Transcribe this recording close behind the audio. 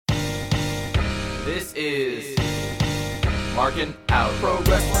This is Markin Out. Pro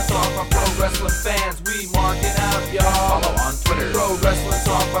Wrestling Talk by Pro Wrestling fans. We marking out, y'all. Follow on Twitter. Pro Wrestling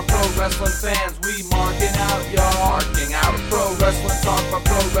Talk by Pro Wrestling fans. We marking out, y'all. Marking Out. Pro Wrestling Talk by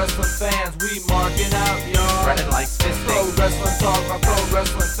Pro Wrestling fans. We marking out, y'all. Brennan likes fisting. Pro Wrestling Talk by Pro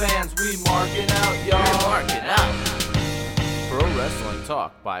Wrestling fans. We marking out, y'all. We're marking out. Pro Wrestling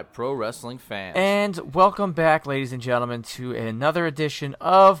Talk by Pro Wrestling fans. And welcome back, ladies and gentlemen, to another edition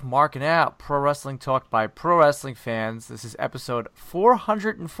of Markin Out, Pro Wrestling Talk by Pro Wrestling fans. This is episode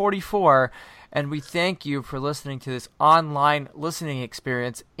 444, and we thank you for listening to this online listening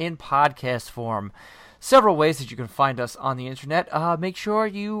experience in podcast form. Several ways that you can find us on the internet. Make sure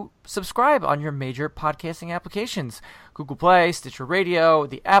you subscribe on your major podcasting applications. Google Play, Stitcher Radio,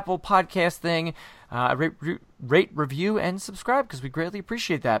 the Apple podcast thing. Rate, review, and subscribe because we greatly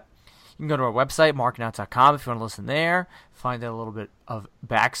appreciate that. You can go to our website, markinout.com, if you want to listen there. Find out a little bit of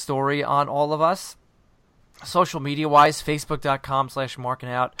backstory on all of us. Social media-wise,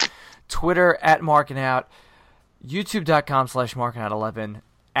 facebook.com/markinout, Twitter @markinout, youtube.com/markinout11,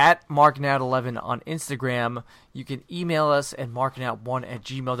 @markinout11 on Instagram. You can email us at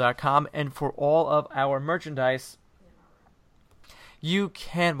markinout1@gmail.com. And for all of our merchandise, you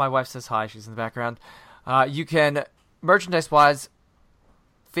can, my wife says hi, she's in the background. You can, merchandise-wise,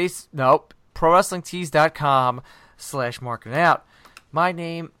 ProWrestlingTees.com/markinout. My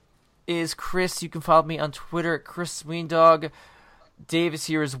name is Chris. You can follow me on Twitter at Chris Sweendog. Dave is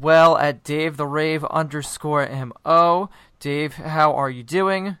here as well at DaveTheRave_MO. Dave, how are you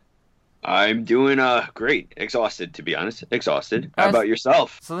doing? I'm doing great. Exhausted, to be honest. Exhausted. How about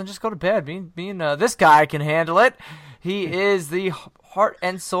yourself? So then just go to bed. This guy can handle it. He is the heart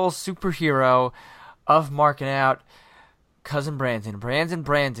and soul superhero of Markin Out, Cousin Brandon.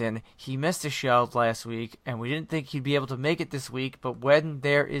 Brandon, he missed a show last week, and we didn't think he'd be able to make it this week, but when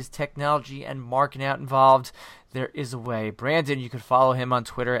there is technology and Markin Out involved, there is a way. Brandon, you can follow him on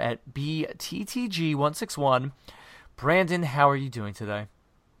Twitter at BTTG161. Brandon, how are you doing today?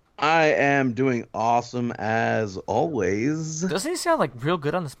 I am doing awesome as always. Doesn't he sound like real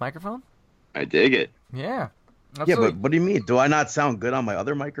good on this microphone? I dig it. Yeah. Absolutely. Yeah, but what do you mean? Do I not sound good on my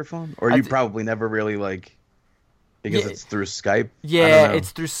other microphone? Or you probably never really, because it's through Skype? Yeah,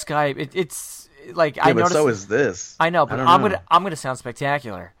 it's through Skype. It's like, I noticed. But so is this. I know, but I'm gonna sound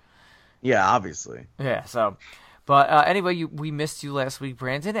spectacular. Yeah, obviously. Yeah, so. But anyway, we missed you last week,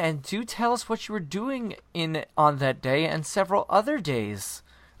 Brandon, and do tell us what you were doing on that day and several other days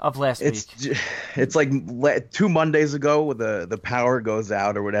of last week. It's like 2 Mondays ago, the power goes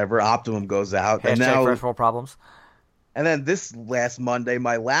out or whatever, Optimum goes out. Hashtag and now first world problems. And then this last Monday,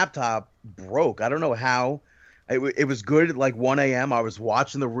 my laptop broke. I don't know how. It was good at like 1 a.m. I was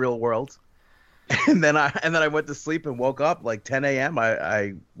watching The Real World. And then I went to sleep and woke up like 10 a.m.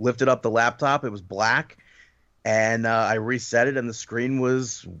 I lifted up the laptop. It was black. And I reset it, and the screen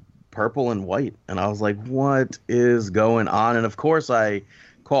was purple and white. And I was like, what is going on? And, of course, I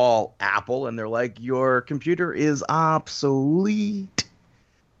call Apple, and they're like, your computer is obsolete.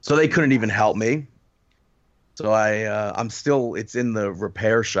 So they couldn't even help me. So it's in the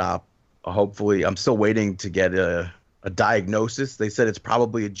repair shop. Hopefully, I'm still waiting to get a diagnosis. They said it's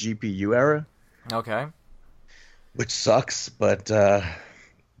probably a GPU error. Okay. Which sucks, but I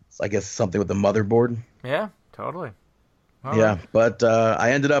guess something with the motherboard. Yeah. Totally. All yeah, right. But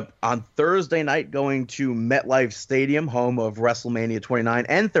I ended up on Thursday night going to MetLife Stadium, home of WrestleMania 29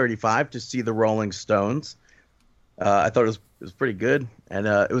 and 35, to see the Rolling Stones. I thought it was pretty good, and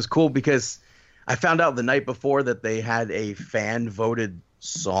it was cool because I found out the night before that they had a fan-voted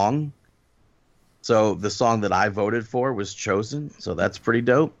song. So the song that I voted for was chosen, so that's pretty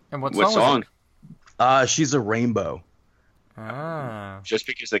dope. And what song? She's a Rainbow. Ah. Just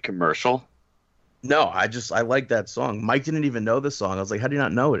because the commercial? No, I like that song. Mike didn't even know the song. I was like, how do you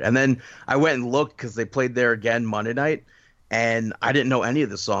not know it? And then I went and looked because they played there again Monday night, and I didn't know any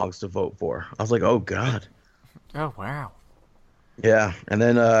of the songs to vote for. I was like, oh, God. Oh, wow. Yeah, and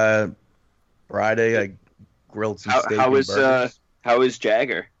then Friday I grilled some steak and burgers. How is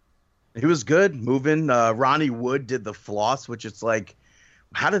Jagger? He was good, moving. Ronnie Wood did the floss, which it's like,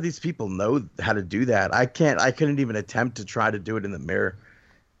 how do these people know how to do that? I couldn't even attempt to try to do it in the mirror.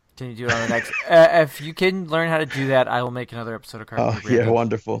 Can you do it on the next? If you can learn how to do that, I will make another episode of Carpenter. Oh, yeah,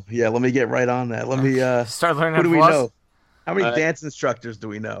 wonderful. Yeah, let me get right on that. Let me start learning how to Who do we floss? know? How many dance instructors do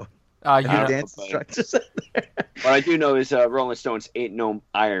we know? Dance instructors. What I do know is Rolling Stones ain't no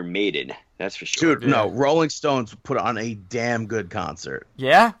Iron Maiden. That's for sure. Dude, no, Rolling Stones put on a damn good concert.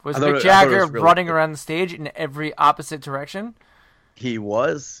 Yeah? Was Mick Jagger running around the stage in every opposite direction? He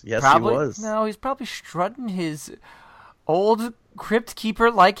was. Yes, probably, he was. No, he's probably strutting his old crypt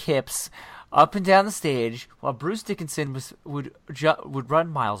keeper like hips up and down the stage while Bruce Dickinson would run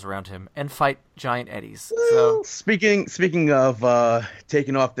miles around him and fight giant eddies. So speaking of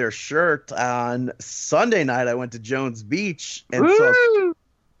taking off their shirt, on Sunday night I went to Jones Beach and saw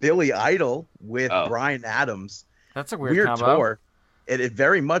Billy Idol with Bryan Adams. That's a weird combo. Tour. It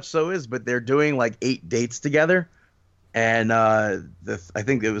very much so is, but they're doing like 8 dates together. And I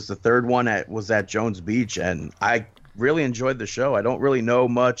think it was the third one was at Jones Beach, and I really enjoyed the show. I don't really know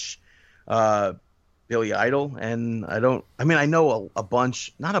much Billy Idol, and I know a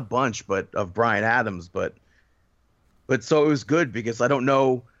bunch, not a bunch, but of Bryan Adams, but so it was good because I don't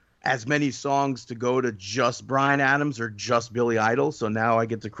know as many songs to go to just Bryan Adams or just Billy Idol, so now I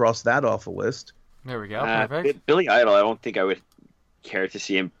get to cross that off a list. There we go. Perfect. Billy Idol, I don't think I would care to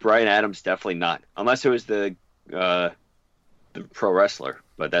see him. Bryan Adams, definitely not, unless it was the pro wrestler,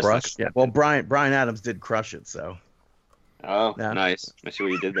 but that's Crush. Yeah. Well, Bryan Adams did crush it, so. Oh, yeah. Nice. I see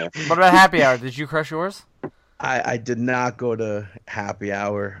what you did there. What about Happy Hour? Did you crush yours? I did not go to Happy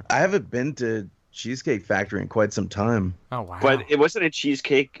Hour. I haven't been to Cheesecake Factory in quite some time. Oh, wow. But it wasn't a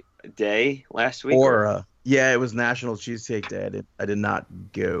Cheesecake Day last week? Yeah, it was National Cheesecake Day. I did not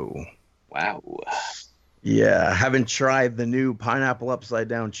go. Wow. Yeah, I haven't tried the new pineapple upside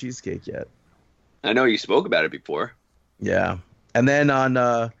down cheesecake yet. I know you spoke about it before. Yeah. And then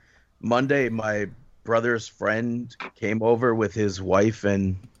on Monday, my brother's friend came over with his wife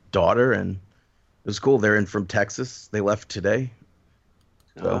and daughter, and it was cool. They're in from Texas. They left today.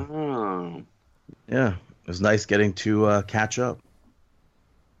 So, yeah, it was nice getting to catch up.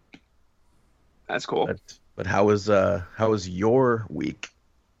 That's cool. But how was your week?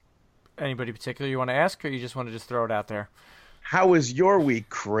 Anybody particular you want to ask, or you just want to just throw it out there? How was your week,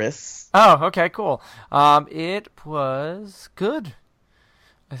 Chris? Oh, okay, cool. It was good.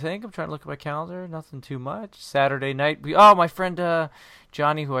 I think I'm trying to look at my calendar. Nothing too much. Saturday night. My friend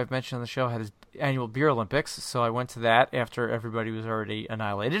Johnny, who I've mentioned on the show, had his annual beer Olympics, so I went to that after everybody was already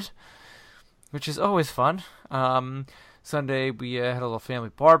annihilated, which is always fun. Sunday we had a little family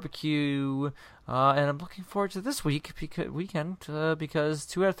barbecue, and I'm looking forward to this weekend because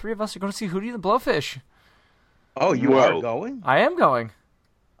 2 out of 3 of us are going to see Hootie and the Blowfish. Oh, you are going? I am going.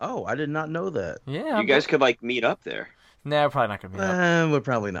 Oh, I did not know that. Yeah, you guys could meet up there. No, probably not going to meet up. We're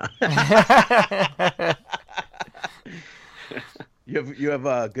probably not. You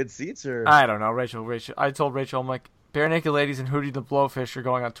have good seats, or I don't know, Rachel. I told Rachel, I'm like, Bare Naked Ladies and Hootie the Blowfish are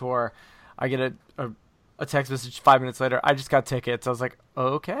going on tour. I get a text message 5 minutes later. I just got tickets. I was like,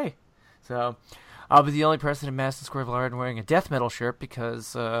 okay. So I'll be the only person in Madison Square Garden wearing a death metal shirt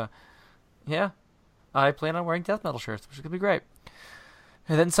because, I plan on wearing death metal shirts, which is gonna be great.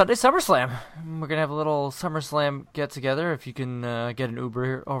 And then Sunday, SummerSlam. We're going to have a little SummerSlam get-together if you can get an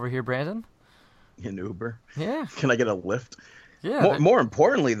Uber over here, Brandon. An Uber? Yeah. Can I get a lift? Yeah. More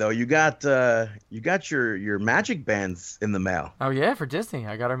importantly, though, you got your Magic Bands in the mail. Oh, yeah, for Disney.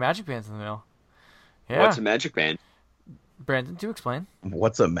 I got our Magic Bands in the mail. Yeah. What's a Magic Band? Brandon, do explain.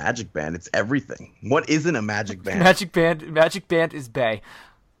 What's a Magic Band? It's everything. What isn't a Magic Band? Magic Band is Bay.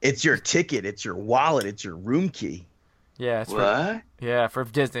 It's your ticket. It's your wallet. It's your room key. Yeah, it's what? For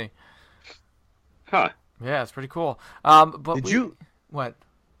Disney. Huh. Yeah, it's pretty cool. But what?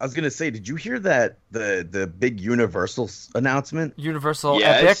 I was gonna say, did you hear that the big Universal announcement? Universal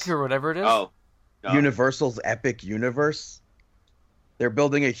Epic or whatever it is. Oh, no. Universal's Epic Universe. They're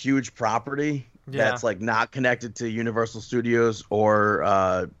building a huge property that's not connected to Universal Studios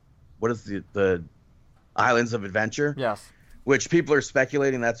or what is the Islands of Adventure? Yes. Which people are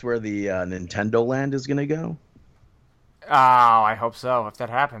speculating that's where the Nintendo Land is gonna go. Oh, I hope so. If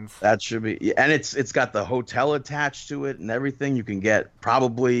that happens, that should be, and it's got the hotel attached to it and everything. You can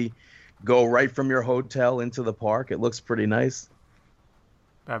probably go right from your hotel into the park. It looks pretty nice.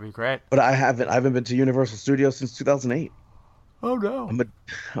 That'd be great. But I haven't been to Universal Studios since 2008. Oh no,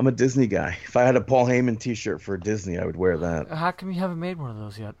 I'm a Disney guy. If I had a Paul Heyman T-shirt for Disney, I would wear that. How come you haven't made one of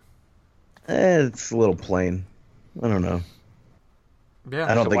those yet? It's a little plain. I don't know.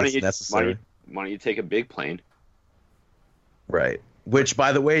 Yeah, I don't think it's necessary. Why don't you take a big plane? Right. Which,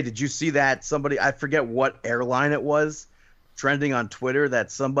 by the way, did you see that I forget what airline it was, trending on Twitter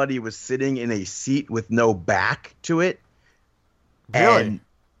that somebody was sitting in a seat with no back to it? Really?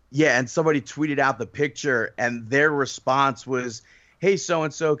 And somebody tweeted out the picture, and their response was, "Hey,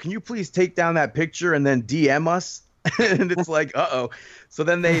 so-and-so, can you please take down that picture and then DM us?" And it's like, uh-oh. So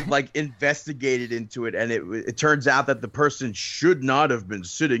then they investigated into it, and it turns out that the person should not have been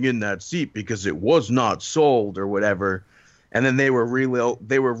sitting in that seat because it was not sold or whatever. and then they were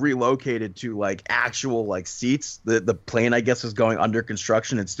relocated to like actual like seats. The plane, I guess, is going under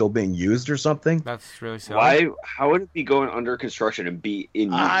construction and still being used or something. That's really silly. Why? How would it be going under construction and be in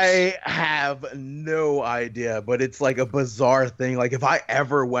use? I have no idea, but it's like a bizarre thing. Like if I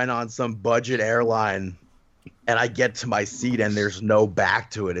ever went on some budget airline and I get to my seat and there's no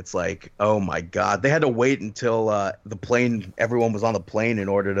back to it, it's like, oh my God. They had to wait until everyone was on the plane in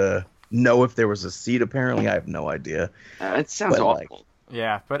order to know if there was a seat. Apparently, I have no idea. That sounds But, awful. like,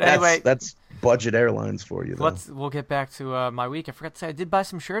 Yeah, but anyway, that's budget airlines for you. Though. we'll get back to my week. I forgot to say I did buy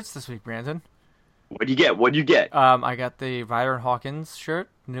some shirts this week, Brandon. What'd you get? What'd you get? I got the Ryder and Hawkins shirt,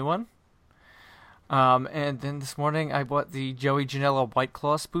 new one. And then this morning I bought the Joey Janela White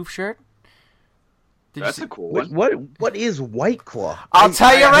Claw spoof shirt. That's a cool one. What is White Claw? I'll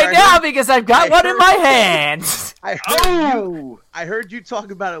tell you right now because I've got one in my hands. I heard you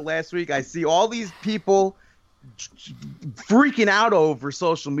talk about it last week. I see all these people freaking out over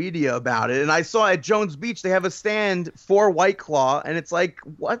social media about it, and I saw at Jones Beach they have a stand for White Claw, and it's like,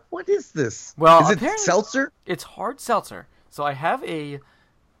 what is this? Well, is it seltzer? It's hard seltzer. So I have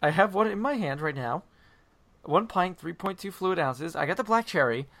one in my hand right now. 1 pint, 3.2 fluid ounces. I got the black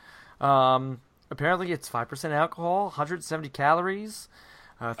cherry. Apparently it's 5% alcohol, 170 calories.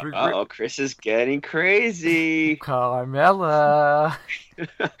 Chris is getting crazy. Carmella.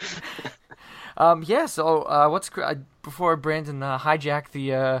 Before Brandon hijacked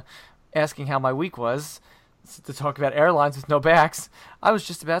the asking how my week was to talk about airlines with no backs, I was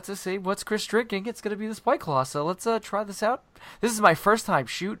just about to say, what's Chris drinking? It's going to be this White Claw, so let's try this out. This is my first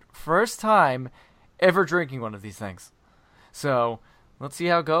time ever drinking one of these things. So let's see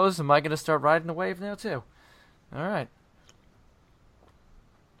how it goes. Am I going to start riding the wave now, too? All right.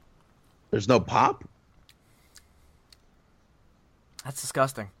 There's no pop? That's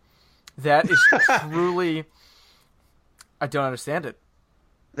disgusting. That is truly... I don't understand it.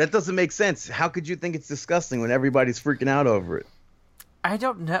 That doesn't make sense. How could you think it's disgusting when everybody's freaking out over it? I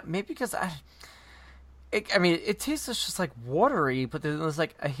don't know. Maybe because it tastes just like watery, but there's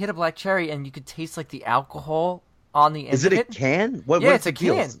like a hit of black cherry, and you could taste like the alcohol on the end. Is it a can? Yeah, it's a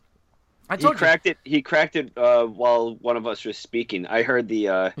can. He cracked it while one of us was speaking. I heard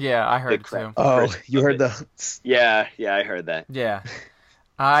the. Yeah, I heard it too. Oh, you heard the. Yeah, I heard that. Yeah,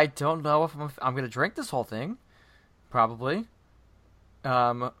 I don't know if I'm going to drink this whole thing. Probably.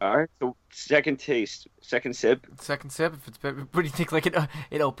 All right. So second taste, second sip. Second sip. If it's what do you think? Like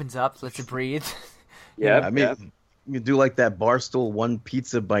it opens up, lets it breathe. Yeah, I mean, you do like that Barstool one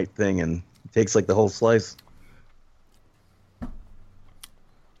pizza bite thing, and it takes like the whole slice.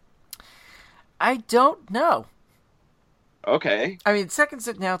 I don't know. Okay. I mean, second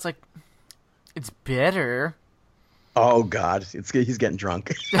sip now, it's like it's bitter. Oh God, he's getting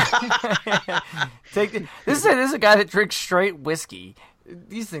drunk. This is a guy that drinks straight whiskey.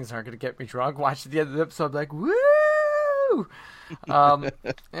 These things aren't going to get me drunk. Watch the end of the episode, I'm like, woo!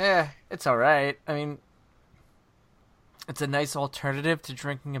 Yeah, it's all right. I mean, it's a nice alternative to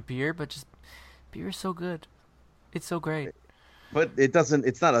drinking a beer, but just beer is so good. It's so great. But it doesn't.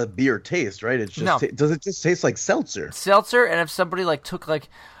 It's not a beer taste, right? It's just. Does it just taste like seltzer? Seltzer, and if somebody like took like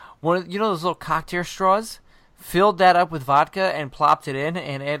one of those little cocktail straws, filled that up with vodka and plopped it in,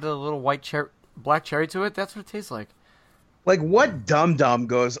 and added a little black cherry to it, that's what it tastes like. Like what dum-dum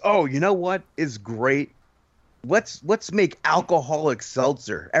goes, oh, you know what is great? Let's make alcoholic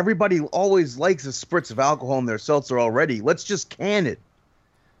seltzer. Everybody always likes a spritz of alcohol in their seltzer already. Let's just can it.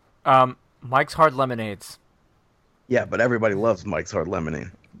 Mike's Hard Lemonades. Yeah, but everybody loves Mike's Hard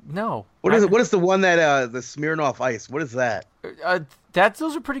Lemonade. No. What is it? What is the one that the Smirnoff Ice? What is that?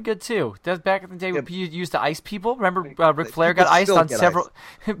 Those are pretty good too. That's back in the day when you used to ice people. Remember, Ric Flair got iced on several.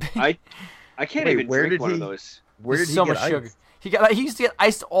 I can't even drink one of those. Where did he so get much iced? sugar? He used to get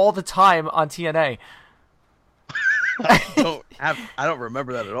iced all the time on TNA. I don't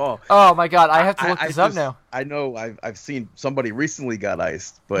remember that at all. Oh my God, I have to look this up now. I know I've seen somebody recently got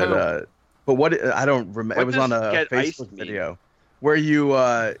iced, but what I don't remember. It was on a Facebook video where you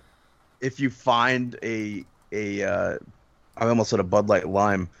if you find a I almost said a Bud Light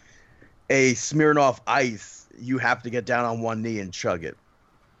Lime, a Smirnoff Ice, you have to get down on one knee and chug it.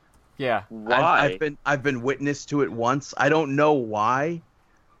 Yeah. Why? I've been witness to it once. I don't know why.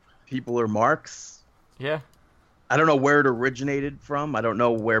 People are marks. Yeah. I don't know where it originated from. I don't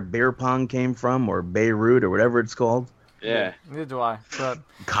know where beer pong came from or Beirut or whatever it's called. Yeah. Neither do I. But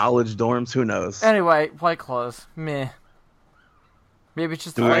college dorms, who knows? Anyway, White Claws, meh. Maybe it's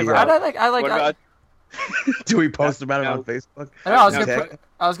just the flavor. I like. Do we post about it on Facebook? I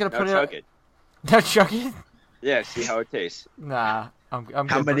was gonna put it. Chug it. Now chug it. Yeah. See how it tastes. Nah. I'm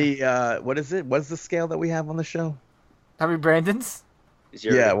how many? What is it? What's the scale that we have on the show? How many Brandons?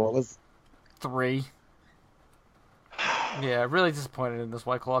 Zero. Yeah, what was 3. Yeah, really disappointed in this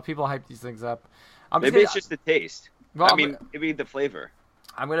White Claw. People hype these things up. Maybe it's just the taste. Well, I mean, maybe the flavor.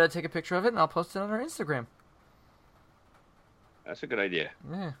 I'm gonna take a picture of it and I'll post it on our Instagram. That's a good idea.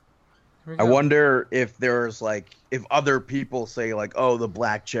 Yeah. I wonder if there's like if other people say like, oh, the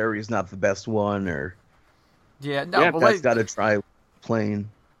black cherry is not the best one, or no, but that's got to try plain.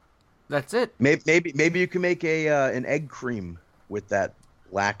 That's it. Maybe you can make an egg cream with that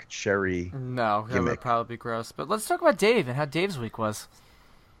black cherry. No, that would probably be gross. But let's talk about Dave and how Dave's week was.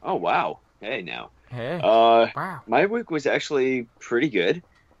 Oh wow! Hey now. Hey. Wow. My week was actually pretty good.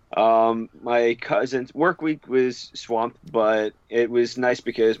 My cousin's work week was swamped, but it was nice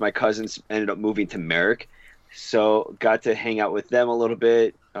because my cousins ended up moving to Merrick, so got to hang out with them a little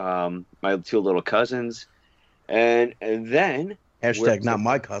bit. My 2 little cousins, and then not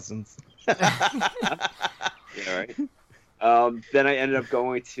my cousins. Yeah, right. Then I ended up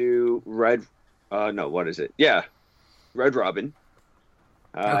going to Red Robin.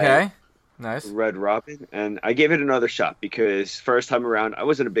 Okay. Nice. Red Robin, and I gave it another shot because first time around I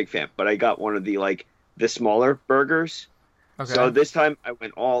wasn't a big fan, but I got one of the smaller burgers. Okay. So this time I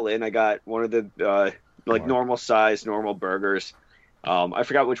went all in. I got one of the normal size, normal burgers. I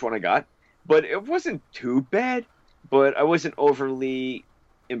forgot which one I got, but it wasn't too bad. But I wasn't overly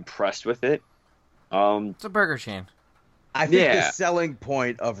impressed with it. It's a burger chain. I think the selling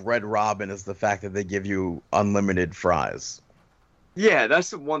point of Red Robin is the fact that they give you unlimited fries. Yeah,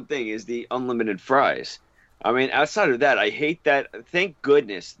 that's the one thing is the unlimited fries. I mean, outside of that, I hate that. Thank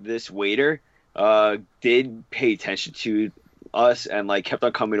goodness this waiter did pay attention to us and kept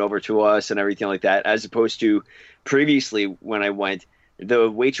on coming over to us and everything like that, as opposed to previously when I went,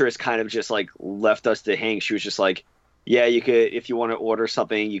 the waitress kind of just left us to hang. She was just like, yeah, you could, if you want to order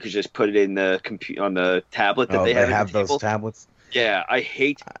something, you could just put it in the on the tablet that they have those tablets. Yeah, I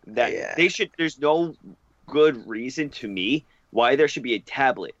hate that. Yeah. There's no good reason to me why there should be a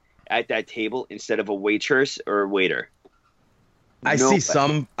tablet at that table instead of a waitress or a waiter. I see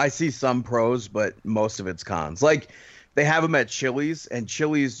some pros, but most of it's cons. They have them at Chili's, and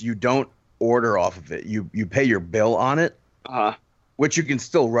Chili's you don't order off of it. You pay your bill on it, which you can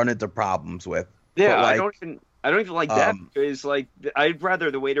still run into problems with. Yeah, but I don't even like that because I'd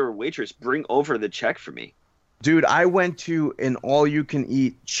rather the waiter or waitress bring over the check for me. Dude, I went to an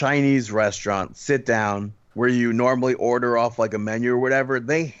all-you-can-eat Chinese restaurant, sit down, where you normally order off a menu or whatever.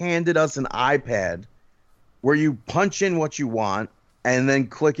 They handed us an iPad where you punch in what you want and then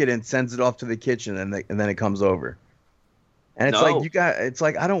click it and sends it off to the kitchen, and then it comes over. And it's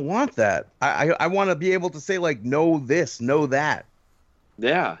I don't want that. I want to be able to say no this, no that.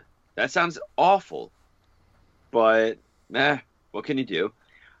 Yeah, that sounds awful. But what can you do?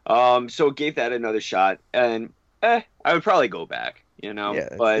 So gave that another shot, and I would probably go back. Yeah,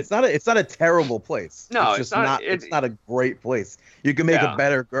 but it's not a terrible place. No, it's not a great place. You can make a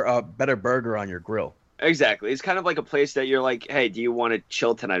better burger on your grill. Exactly. It's kind of like a place that you're like, hey, do you want to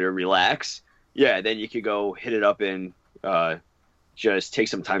chill tonight or relax? Yeah, then you could go hit it up and just take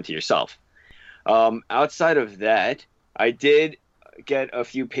some time to yourself. Outside of that, I did get a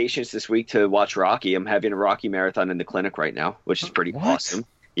few patients this week to watch Rocky. I'm having a Rocky marathon in the clinic right now, which is pretty awesome.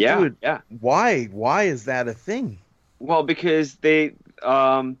 Yeah, dude, yeah. Why is that a thing? Well, because they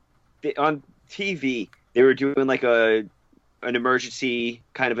on TV they were doing an emergency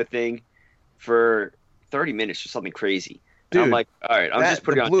kind of a thing for 30 minutes or something crazy. And Dude, I'm like, all right, I'm just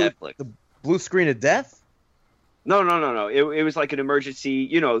putting it on Netflix. The blue screen of death? No. It was like an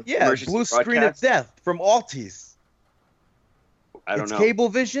emergency, emergency blue screen of death from Altis. I don't know. It's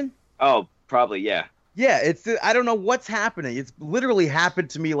Cablevision? Oh, probably, yeah. Yeah, I don't know what's happening. It's literally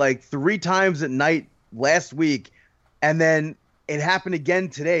happened to me 3 times at night last week, and then it happened again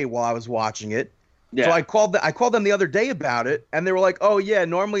today while I was watching it. Yeah. So I called them the other day about it, and they were like, "Oh yeah,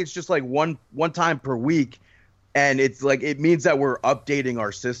 normally it's just one time per week, and it's it means that we're updating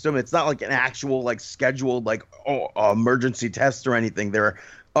our system. It's not an actual scheduled emergency test or anything. They're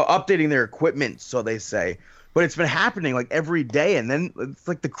updating their equipment, so they say." But it's been happening every day, and then it's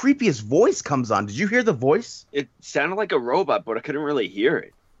the creepiest voice comes on. Did you hear the voice? It sounded like a robot, but I couldn't really hear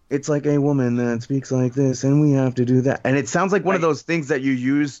it. It's like a woman that speaks like this, and we have to do that. And it sounds like one of those things that you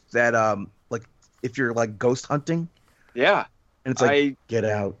use that if you're ghost hunting. Yeah. And it's get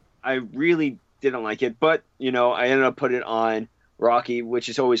out. I really didn't like it, but I ended up putting it on Rocky, which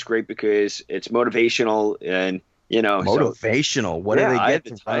is always great because it's motivational and motivational. What do they get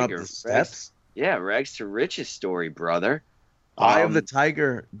to run up the steps? Yeah, rags to riches story, brother. Eye of the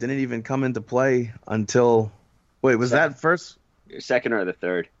Tiger didn't even come into play until. Wait, was that first? Second or the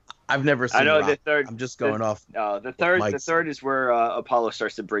third? I've never seen. I know Rock. the third. I'm just going off. The third is where Apollo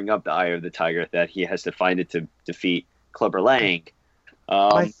starts to bring up the Eye of the Tiger, that he has to find it to defeat Clubber Lang.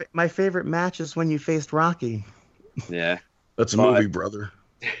 My favorite match is when you faced Rocky. Yeah, that's a movie, brother.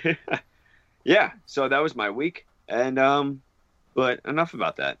 Yeah, so that was my week, and but enough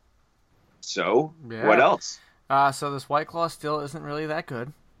about that. So what else? So this White Claw still isn't really that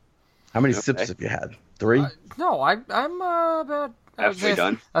good. How many sips have you had? 3? No, I'm about halfway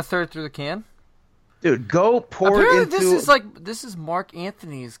done. A third through the can. Dude, go pour Apparently into. This is Mark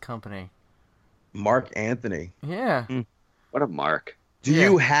Anthony's company. Mark Anthony. Yeah. What a mark. Do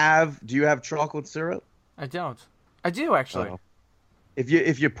you have chocolate syrup? I don't. I do actually. Oh.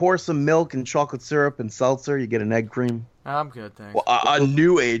 If you pour some milk and chocolate syrup and seltzer, you get an egg cream. I'm good, thanks. Well, a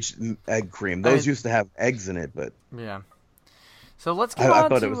new age egg cream. Those used to have eggs in it, but yeah. So let's get I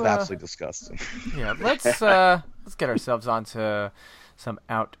thought it was absolutely disgusting. Yeah, let's get ourselves onto some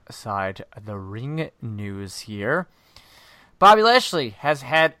outside the ring news here. Bobby Lashley has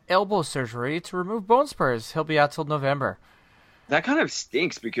had elbow surgery to remove bone spurs. He'll be out till November. That kind of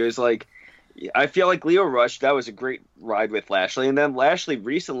stinks because, like, I feel like Leo Rush, that was a great ride with Lashley. And then Lashley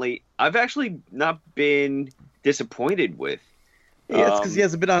recently, I've actually not been disappointed with. Yeah, it's because he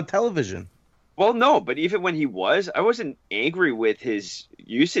hasn't been on television. Well, no, but even when he was, I wasn't angry with his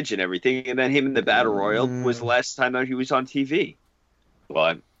usage and everything. And then him in the Battle Royal was the last time that he was on TV.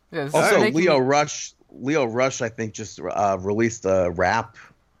 But also, Leo Rush, I think, just released a rap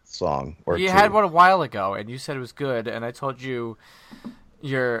song or two. He had one a while ago, and you said it was good, and I told you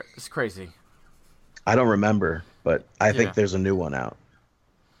it's crazy. I don't remember, but I think there's a new one out.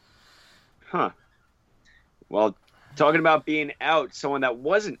 Huh. Well, talking about being out, someone that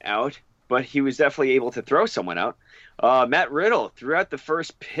wasn't out, but he was definitely able to throw someone out. Matt Riddle threw out the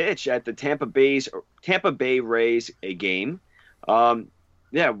first pitch at the Tampa Bay Rays game.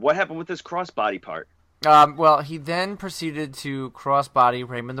 What happened with this crossbody part? Well, he then proceeded to crossbody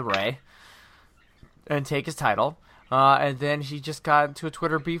Raymond the Ray and take his title. And then he just got into a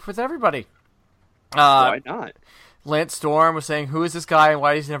Twitter beef with everybody. Why not? Lance Storm was saying, "Who is this guy and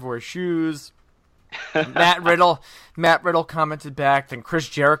why does he never wear shoes?" Matt Riddle commented back. Then Chris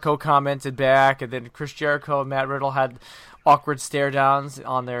Jericho commented back, and then Chris Jericho and Matt Riddle had awkward stare downs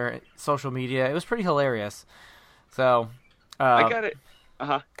on their social media. It was pretty hilarious. So I got it.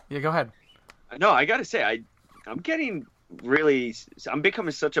 Yeah, go ahead. No, I gotta say, I'm becoming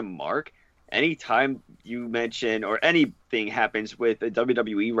such a mark. Anytime you mention or anything happens with a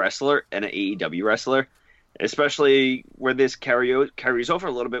WWE wrestler and an AEW wrestler, especially where this carries over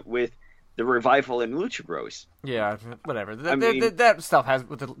a little bit with the revival in Lucha Bros. Yeah, whatever. That stuff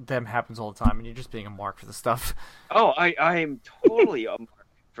with them happens all the time, and you're just being a mark for the stuff. Oh, I am totally a mark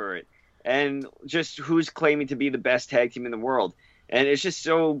for it. And just who's claiming to be the best tag team in the world. And it's just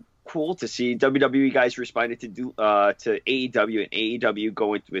so cool to see WWE guys responded to AEW and AEW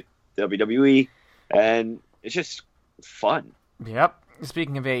going with WWE, and it's just fun. Yep.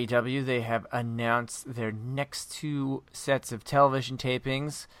 Speaking of AEW, they have announced their next 2 sets of television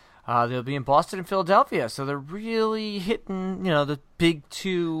tapings. They'll be in Boston and Philadelphia, so they're really hitting, the big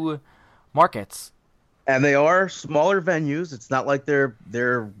 2 markets. And they are smaller venues. It's not like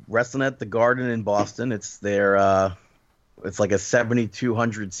they're wrestling at the Garden in Boston. It's like a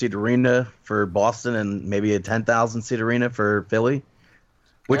 7,200 seat arena for Boston and maybe a 10,000 seat arena for Philly.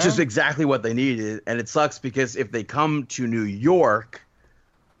 Which is exactly what they needed, and it sucks because if they come to New York,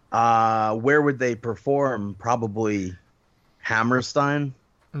 where would they perform? Probably Hammerstein?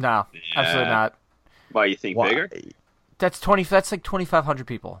 No, absolutely not. Why, you think bigger? That's like 2,500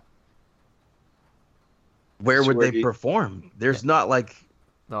 people. Where would they perform? There's not like...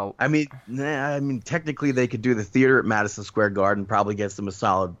 No. I mean, technically they could do the theater at Madison Square Garden, probably gets them a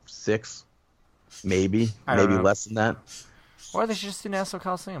solid 6, maybe less than that. Or they should just do Nassau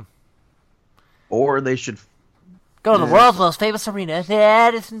Coliseum. Or they should go to the world's most famous arena,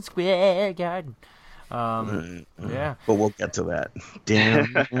 Madison Square Garden. Yeah. But we'll get to that.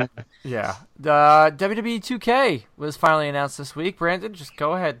 Damn. Yeah. WWE 2K was finally announced this week. Brandon, just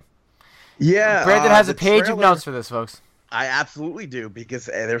go ahead. Yeah. Brandon has a page of notes for this, folks. I absolutely do, because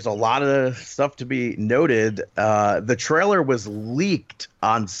there's a lot of stuff to be noted. The trailer was leaked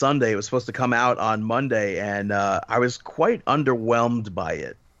on Sunday. It was supposed to come out on Monday, and I was quite underwhelmed by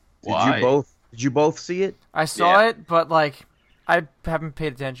it. Why? Did you both see it? I saw it, but I haven't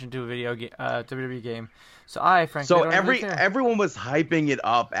paid attention to a WWE game, so I frankly don't really care. Everyone was hyping it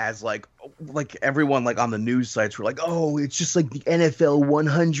up as like everyone on the news sites were like, oh, it's just like the NFL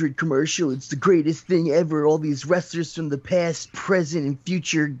 100 commercial. It's the greatest thing ever. All these wrestlers from the past, present, and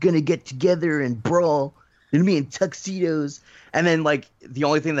future gonna get together and brawl. They're gonna be in tuxedos. And then like the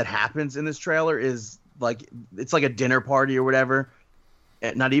only thing that happens in this trailer is like it's like a dinner party or whatever.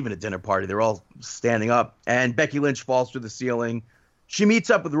 Not even a dinner party. They're all standing up, and Becky Lynch falls through the ceiling. She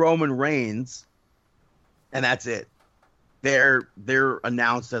meets up with Roman Reigns, and that's it. They're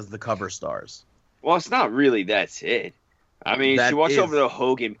announced as the cover stars. Well, it's not really. That's it. I mean, she walks over to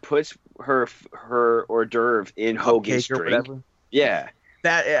Hogan, puts her hors d'oeuvre in Hogan's drink. Yeah.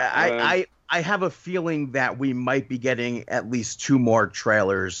 That I have a feeling that we might be getting at least 2 more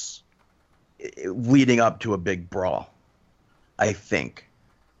trailers leading up to a big brawl. I think.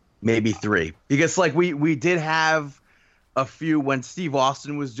 Maybe 3. Because like we did have a few when Steve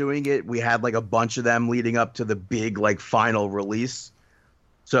Austin was doing it. We had like a bunch of them leading up to the big like final release.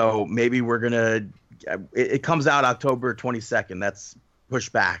 So maybe we're going to it comes out October 22nd. That's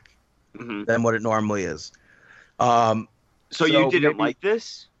pushed back than what it normally is. So you didn't like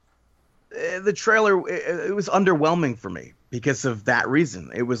this? The trailer, it was underwhelming for me because of that reason.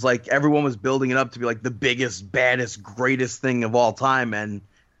 It was like everyone was building it up to be like the biggest, baddest, greatest thing of all time, and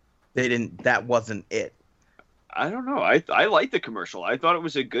that wasn't it. I don't know. I liked the commercial. I thought it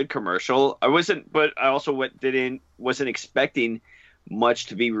was a good commercial. I also wasn't expecting much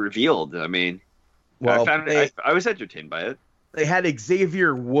to be revealed. I mean, well, I was entertained by it. They had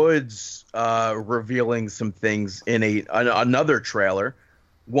Xavier Woods revealing some things in another trailer.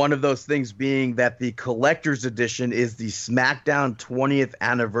 One of those things being that the collector's edition is the SmackDown 20th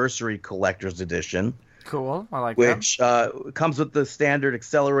Anniversary Collector's Edition. Cool. I like that. Which comes with the standard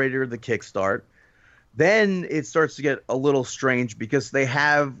accelerator, the kickstart. Then it starts to get a little strange because they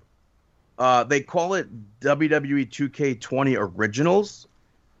have they call it WWE 2K20 Originals,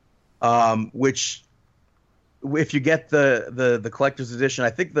 which if you get the collector's edition, I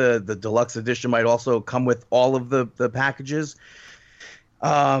think the deluxe edition might also come with all of the packages.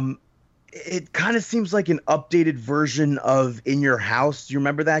 It kind of seems like an updated version of In Your House. Do you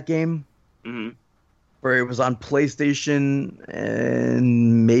remember that game? Mm-hmm. Where it was on PlayStation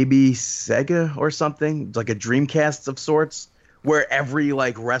and maybe Sega or something. It's like a Dreamcast of sorts, where every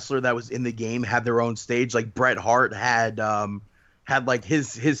like wrestler that was in the game had their own stage. Like Bret Hart had like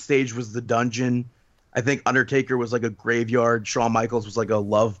his stage was the dungeon. I think Undertaker was like a graveyard. Shawn Michaels was like a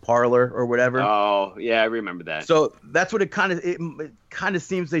love parlor or whatever. Oh, yeah, I remember that. So that's what it kind of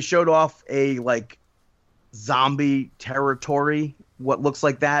seems they showed off a like zombie territory, what looks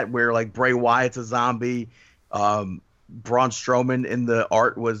like that, where like Bray Wyatt's a zombie. Braun Strowman in the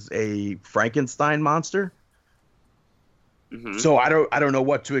art was a Frankenstein monster. Mm-hmm. So I don't know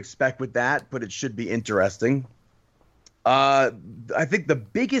what to expect with that, but it should be interesting. I think the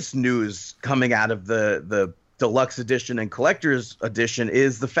biggest news coming out of the deluxe edition and collector's edition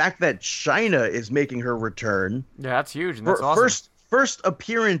is the fact that Chyna is making her return. Yeah, that's huge. And that's awesome. First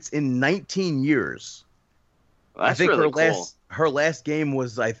appearance in 19 years. Well, that's I think really her last game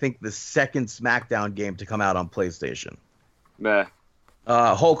was, I think, the second SmackDown game to come out on PlayStation. Meh.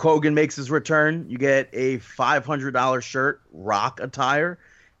 Hulk Hogan makes his return. You get a $500 shirt, Rock attire.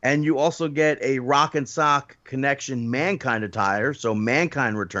 And you also get a Rock and Sock Connection Mankind attire, so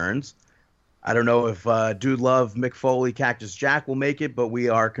Mankind returns. I don't know if Dude Love, Mick Foley, Cactus Jack will make it, but we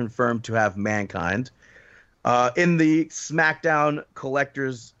are confirmed to have Mankind. In the SmackDown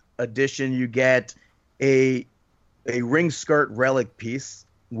Collector's Edition, you get a ring skirt relic piece,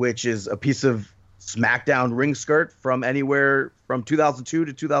 which is a piece of SmackDown ring skirt from anywhere from 2002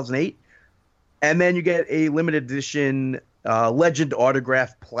 to 2008. And then you get a limited edition legend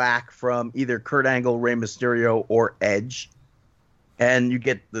autograph plaque from either Kurt Angle, Rey Mysterio, or Edge. And you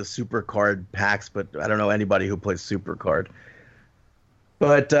get the super card packs, but I don't know anybody who plays super card.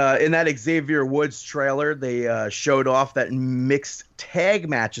 But in that Xavier Woods trailer, they showed off that mixed tag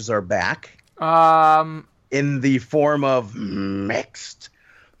matches are back. In the form of mixed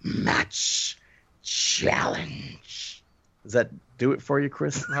match challenge. Does that do it for you,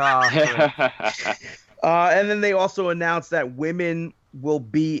 Chris? And then they also announced that women will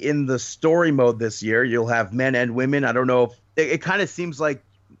be in the story mode this year. You'll have men and women. I don't know if it kind of seems like,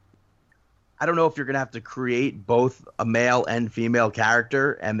 I don't know if you're going to have to create both a male and female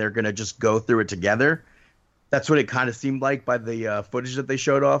character and they're going to just go through it together. That's what it kind of seemed like by the footage that they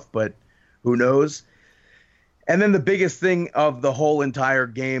showed off, but who knows? And then the biggest thing of the whole entire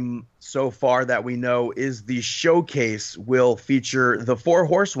game so far that we know is the showcase will feature the 4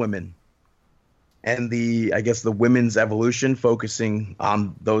 horsewomen. And I guess the women's evolution, focusing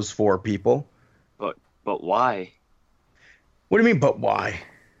on those 4 people. But why? What do you mean, but why?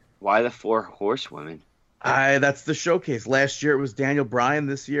 Why the 4 horsewomen? That's the showcase. Last year it was Daniel Bryan.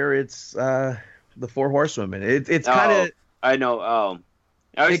 This year it's the 4 horsewomen. It's kind of. I know.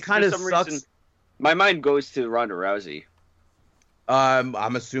 It kind of sucks. My mind goes to Ronda Rousey.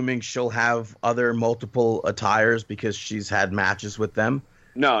 I'm assuming she'll have other multiple attires because she's had matches with them.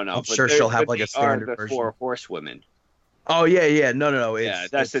 No, I'm but sure she'll have like a standard the version. 4 horsewomen. Oh yeah. No.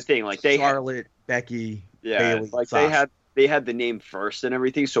 That's the thing. Like they Charlotte, Becky, yeah, Bayley, like Sasha. they had the name first and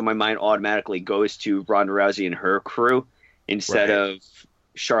everything, so my mind automatically goes to Ronda Rousey and her crew instead of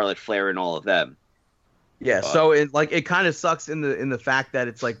Charlotte Flair and all of them. Yeah, so it kind of sucks in the fact that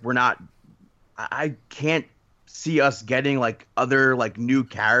it's like we're not. I can't see us getting like other like new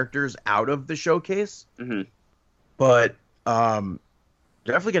characters out of the showcase, but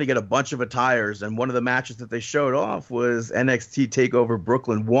definitely going to get a bunch of attires. And one of the matches that they showed off was NXT TakeOver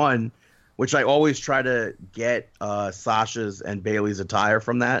Brooklyn 1, which I always try to get Sasha's and Bayley's attire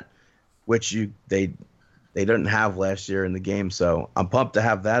from that, which they didn't have last year in the game. So I'm pumped to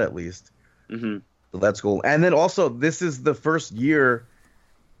have that at least. So that's cool. And then also, this is the first year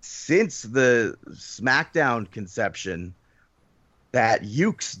since the SmackDown conception that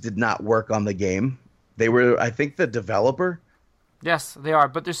Ukes did not work on the game. They were, I think, the developer. Yes, they are,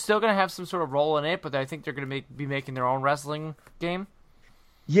 but they're still going to have some sort of role in it, but I think they're going to be making their own wrestling game.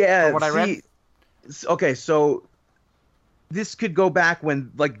 Yeah, I read. Okay, so this could go back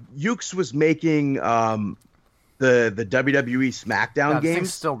when like Ukes was making the WWE SmackDown This thing's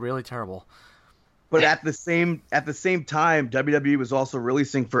games. still really terrible. But at the same time, WWE was also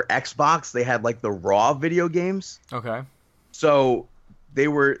releasing for Xbox. They had like the Raw video games. Okay. So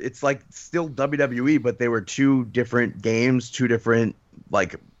it's like still WWE, but they were two different games, two different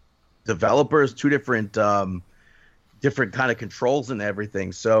like developers, two different kind of controls and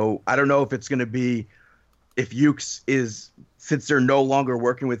everything. So I don't know if it's going to be, if Ukes is, since they're no longer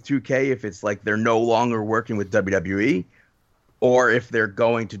working with 2K, if it's like they're no longer working with WWE, or if they're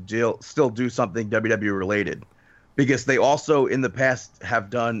going to still do something WWE related. Because they also in the past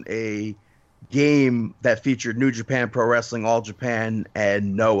have done a game that featured New Japan Pro Wrestling, All Japan,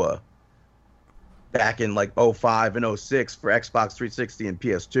 and Noah back in like 05 and 06 for Xbox 360 and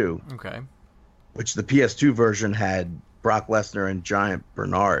PS2. Okay. Which the PS2 version had Brock Lesnar and Giant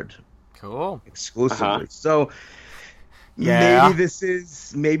Bernard. Cool. Exclusively. So yeah.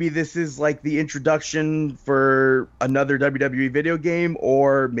 maybe this is like the introduction for another WWE video game,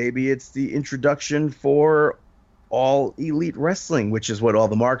 or maybe it's the introduction for All Elite Wrestling, which is what all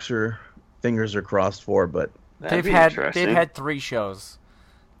the fingers are crossed for. But they've had 3 shows.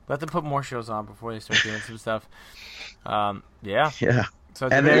 Let them put more shows on before they start doing some stuff. Yeah. So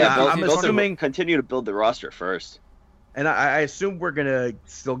and then I'm assuming continue to build the roster first. And I assume we're gonna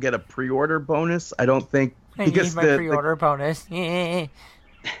still get a pre-order bonus. I don't think because my pre-order bonus. I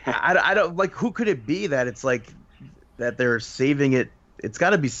don't like. Who could it be that it's like that they're saving it? It's got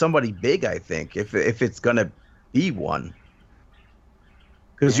to be somebody big, I think, if it's gonna be one.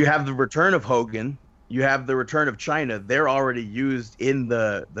 Because you have the return of Hogan, you have the return of China. They're already used in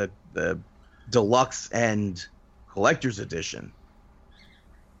the deluxe and collector's edition.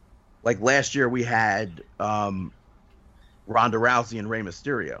 Like last year, we had Ronda Rousey and Rey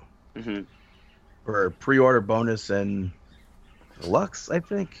Mysterio for pre-order bonus and deluxe, I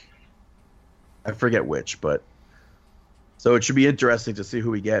think. I forget which, but so it should be interesting to see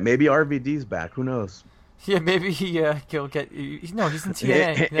who we get. Maybe RVD's back. Who knows? Yeah, maybe he'll get. No, he's in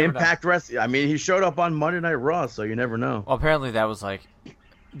TNA. Impact Wrestling. I mean, he showed up on Monday Night Raw, so you never know. Well, apparently that was like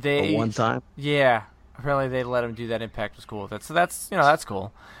one time. Yeah, apparently they let him do that. Impact was cool. That's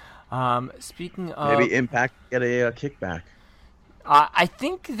cool. Speaking of, maybe Impact get a kickback. I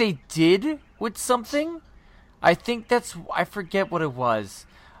think they did with something. I forget what it was.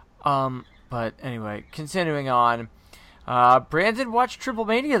 But anyway, continuing on. Brandon watched Triple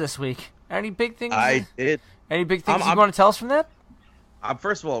Mania this week. Any big things? I did. Any big things you want to tell us from that? I'm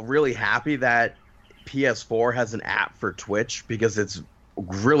first of all really happy that PS4 has an app for Twitch, because it's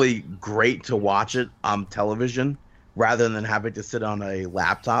really great to watch it on television rather than having to sit on a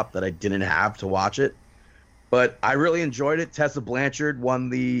laptop that I didn't have to watch it. But I really enjoyed it. Tessa Blanchard won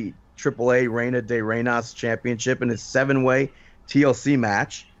the AAA Reina de Reinas Championship in a 7-way TLC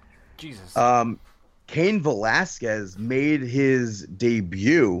match. Jesus. Cain Velasquez made his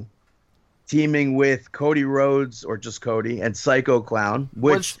debut teaming with Cody Rhodes, or just Cody, and Psycho Clown,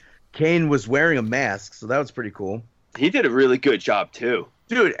 which Cain was wearing a mask, so that was pretty cool. He did a really good job, too.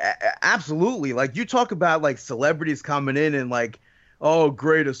 Dude, absolutely. Like, you talk about, like, celebrities coming in and, like, oh,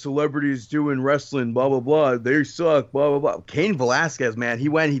 great, a celebrity's doing wrestling, blah, blah, blah, they suck, blah, blah, blah. Cain Velasquez, man,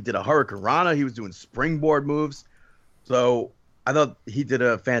 he did a Hurricane Rana, he was doing springboard moves. So I thought he did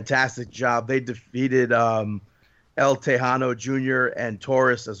a fantastic job. They defeated El Tejano Jr. and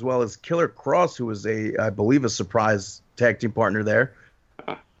Taurus, as well as Killer Cross, who was I believe, a surprise tag team partner there.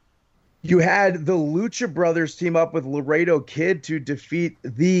 You had the Lucha Brothers team up with Laredo Kid to defeat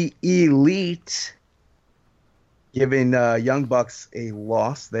the Elite, giving Young Bucks a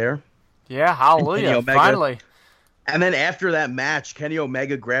loss there. Yeah, Kenny hallelujah, Omega. finally. And then after that match, Kenny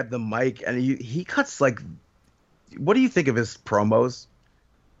Omega grabbed the mic and he cuts like, what do you think of his promos?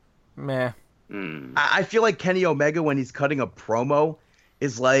 Meh. I feel like Kenny Omega, when he's cutting a promo,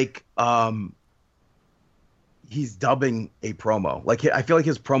 is like he's dubbing a promo. Like, I feel like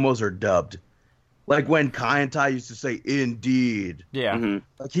his promos are dubbed. Like when Kai and Tai used to say, "Indeed." Yeah.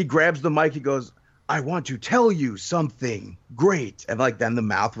 Like he grabs the mic, he goes, "I want to tell you something great," and like then the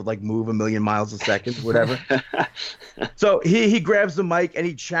mouth would like move a million miles a second, whatever. So he grabs the mic and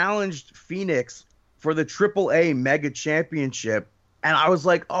he challenged Phoenix for the AAA Mega Championship. And I was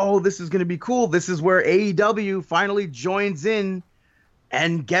like, oh, this is going to be cool. This is where AEW finally joins in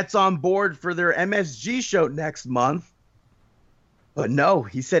and gets on board for their MSG show next month. But no,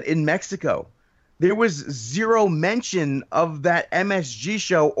 he said in Mexico. There was zero mention of that MSG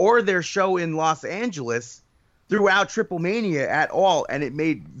show or their show in Los Angeles throughout Triple Mania at all, and it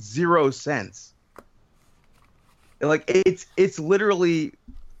made zero sense. Like it's literally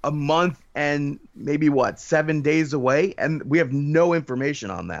a month and maybe 7 days away, and we have no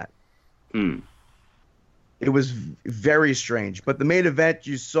information on that. It was very strange. But the main event,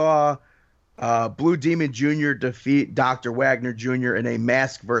 you saw Blue Demon Jr. defeat Dr. Wagner Jr. in a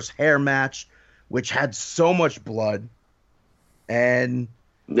mask versus hair match, which had so much blood. And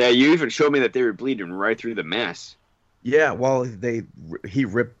yeah, you even showed me that they were bleeding right through the mask. Yeah, well, he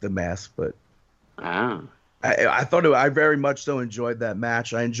ripped the mask, but I thought I very much so enjoyed that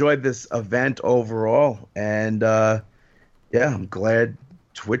match. I enjoyed this event overall, and yeah, I'm glad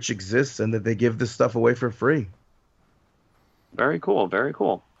Twitch exists and that they give this stuff away for free. Very cool. Very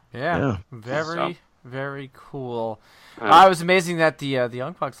cool. Yeah. Very, very cool. It was amazing that the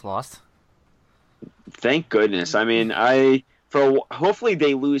Young Bucks lost. Thank goodness. I mean, hopefully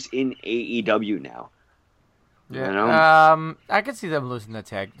they lose in AEW now. Yeah. You know? I could see them losing that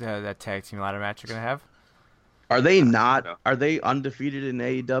tag team ladder match they're gonna have. Are they not? Are they undefeated in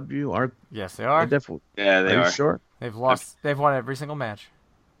AEW? Yes, they are. Definitely. Yeah, they are. You sure? They've lost. They've won every single match.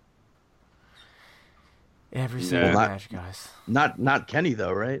 Every single match, guys. Not Kenny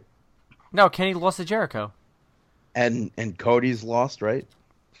though, right? No, Kenny lost to Jericho. And Cody's lost, right?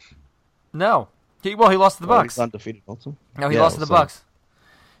 No. He lost to the Bucks. He's undefeated also. No, he lost to the Bucks.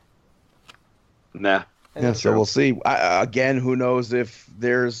 Nah. Yeah, so we'll see. Again, who knows if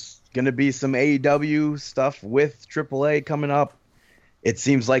there's going to be some AEW stuff with AAA coming up. It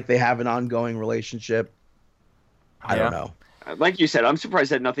seems like they have an ongoing relationship. I don't know. Like you said, I'm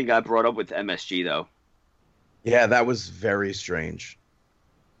surprised that nothing got brought up with MSG, though. Yeah, that was very strange.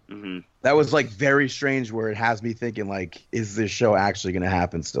 Mm-hmm. That was like very strange where it has me thinking like, is this show actually going to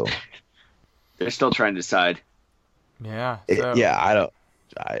happen still? They're still trying to decide. Yeah. I don't.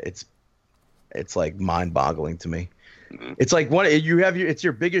 It's like mind-boggling to me. Mm-hmm. It's like it's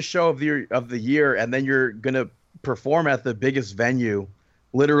your biggest show of the year, and then you're gonna perform at the biggest venue,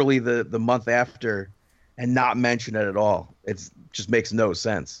 literally the month after, and not mention it at all. It just makes no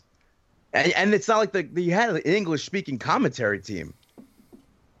sense. And it's not like you had an English-speaking commentary team.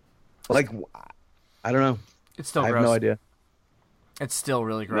 Like, I don't know. It's still gross. I have no idea. It's still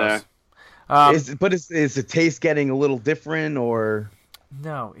really gross. Yeah. Is the taste getting a little different, or?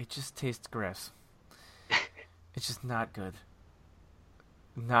 No, it just tastes gross. It's just not good.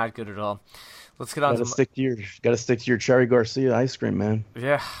 Not good at all. Let's get on. Gotta stick to your Cherry Garcia ice cream, man.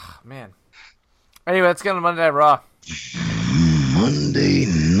 Yeah, man. Anyway, let's get on Monday Night Raw. Monday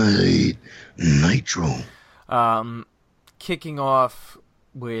Night Nitro. Kicking off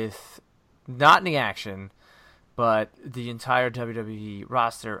with not any action, but the entire WWE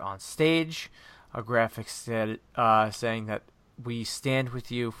roster on stage. A graphic saying that we stand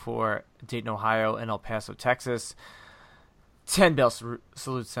with you for Dayton, Ohio, and El Paso, Texas. 10 bell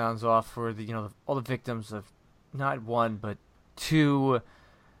salute sounds off for all the victims of not one but two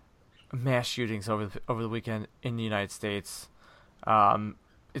mass shootings over the weekend in the United States.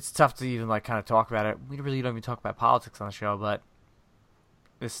 It's tough to even kind of talk about it. We really don't even talk about politics on the show, but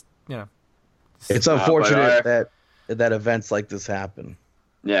it's unfortunate that events like this happen.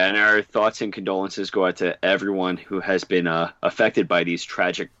 Yeah, and our thoughts and condolences go out to everyone who has been affected by these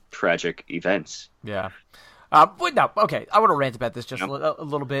tragic events. Yeah. No, okay, I want to rant about this just a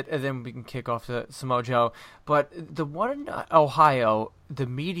little bit, and then we can kick off to Samoa Joe. But the one in Ohio, the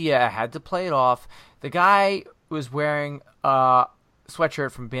media had to play it off. The guy was wearing a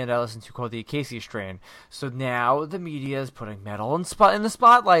sweatshirt from a band I listen to called the Acacia Strain. So now the media is putting metal in the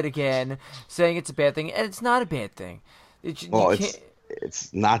spotlight again, saying it's a bad thing, and it's not a bad thing.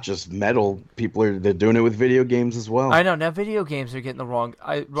 it's not just metal. They're doing it with video games as well. I know. Now video games are getting the wrong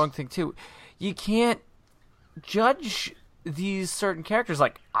thing too. You can't judge these certain characters.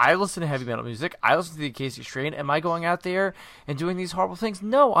 Like, I listen to heavy metal music. I listen to the Casey Strain. Am I going out there and doing these horrible things?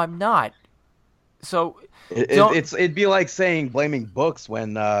 No, I'm not. So it'd be like blaming books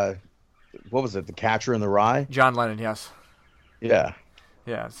when what was it, The Catcher in the Rye? John Lennon, yes. Yeah.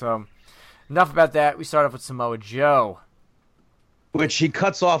 Yeah, so enough about that. We start off with Samoa Joe. Which he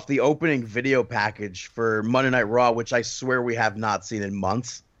cuts off the opening video package for Monday Night Raw, which I swear we have not seen in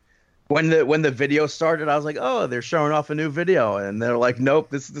months. When the video started, I was like, oh, they're showing off a new video. And they're like, nope,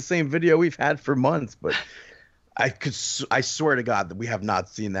 this is the same video we've had for months. But I swear to God that we have not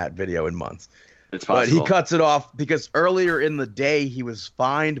seen that video in months. It's possible. But he cuts it off because earlier in the day, he was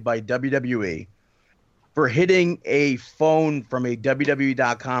fined by WWE for hitting a phone from a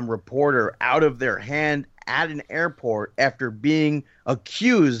WWE.com reporter out of their hand at an airport after being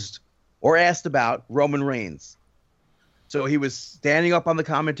accused or asked about Roman Reigns. So he was standing up on the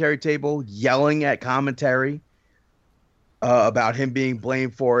commentary table, yelling at commentary about him being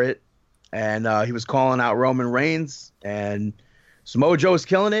blamed for it. And he was calling out Roman Reigns, and Samoa Joe was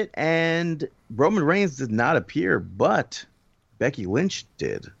killing it. And Roman Reigns did not appear, but Becky Lynch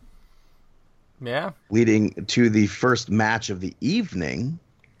did. Yeah. Leading to the first match of the evening.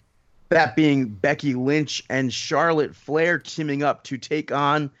 That being Becky Lynch and Charlotte Flair teaming up to take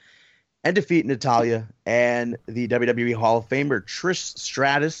on and defeat Natalya and the WWE Hall of Famer Trish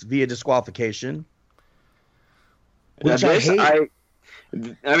Stratus via disqualification. Which I hate.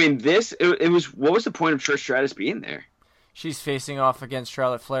 It was. What was the point of Trish Stratus being there? She's facing off against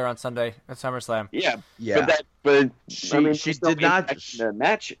Charlotte Flair on Sunday at SummerSlam. Yeah. She did not the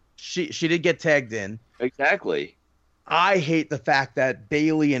match. She did get tagged in. Exactly. I hate the fact that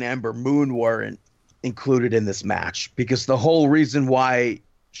Bayley and Ember Moon weren't included in this match, because the whole reason why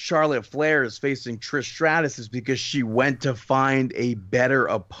Charlotte Flair is facing Trish Stratus is because she went to find a better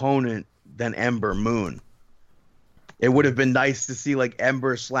opponent than Ember Moon. It would have been nice to see like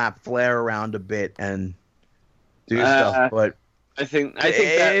Ember slap Flair around a bit and do stuff, but I think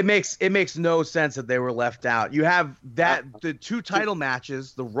it makes no sense that they were left out. You have the two title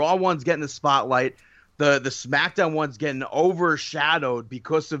matches, the Raw one's getting the spotlight, the SmackDown one's getting overshadowed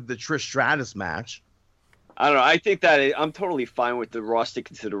because of the Trish Stratus match. I don't know. I think that I'm totally fine with the Raw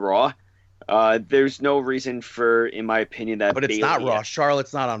sticking to the Raw. There's no reason for, in my opinion, that. But it's not Raw.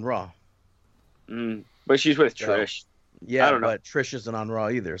 Charlotte's not on Raw. But she's with Trish. Yeah, I don't know. But Trish isn't on Raw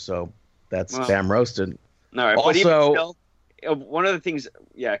either, so that's damn roasted. All right. Also, but one of the things.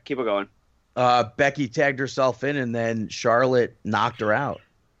 Yeah, keep it going. Becky tagged herself in, and then Charlotte knocked her out.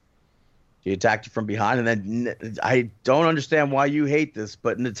 She attacked her from behind, and then I don't understand why you hate this,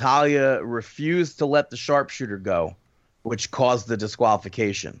 but Natalya refused to let the sharpshooter go, which caused the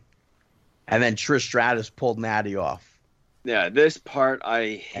disqualification. And then Trish Stratus pulled Natty off. Yeah, this part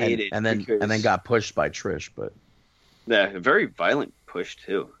I hated. And then got pushed by Trish, but yeah, a very violent push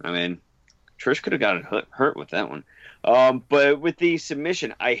too. I mean, Trish could have gotten hurt with that one. But with the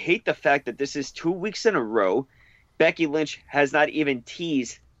submission, I hate the fact that this is 2 weeks in a row. Becky Lynch has not even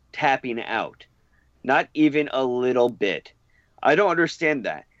teased tapping out, not even a little bit. I don't understand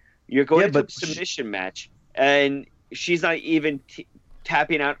that. You're going to a submission match, and she's not even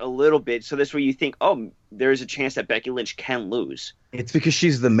tapping out a little bit. So that's where you think, oh, there's a chance that Becky Lynch can lose. It's because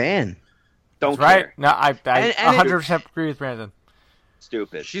she's the man. Don't That's care. Right? No, I 100% agree with Brandon.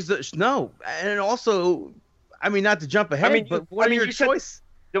 Stupid. And also, I mean, not to jump ahead, but what are your choice?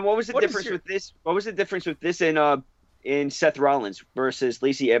 Then what was the difference with this? What was the difference with this in Seth Rollins versus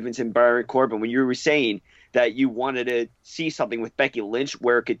Lacey Evans and Baron Corbin, when you were saying that you wanted to see something with Becky Lynch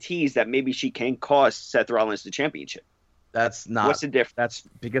where it could tease that maybe she can cost Seth Rollins the championship? That's not. What's the difference? That's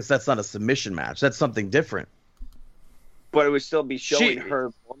because that's not a submission match. That's something different. But it would still be showing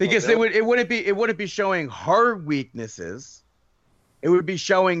her, because it wouldn't be showing her weaknesses. It would be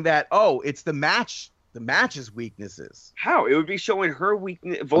showing that, oh, it's the match's weaknesses. How? It would be showing her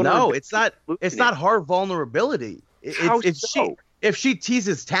weakness. No, it's not. It's not her vulnerability. If she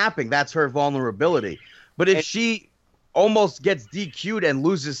teases tapping, that's her vulnerability. But if she almost gets DQ'd and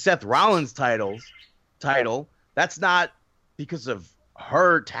loses Seth Rollins' title, that's not because of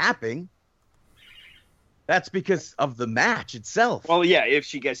her tapping. That's because of the match itself. Well, yeah, if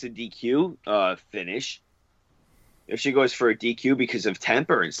she gets a DQ finish, if she goes for a DQ because of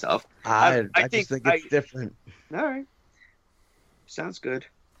temper and stuff, I just think it's different. All right, sounds good.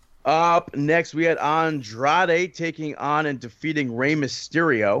 Up next, we had Andrade taking on and defeating Rey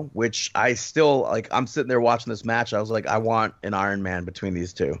Mysterio, which I still like. I'm sitting there watching this match. I was like, I want an Iron Man between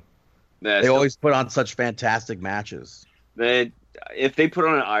these two. They always put on such fantastic matches. if they put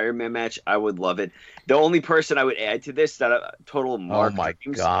on an Iron Man match, I would love it. The only person I would add to this that total Mark. Oh my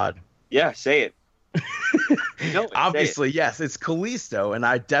James, God. Yeah, say it. No, Obviously, yes, it's Kalisto, and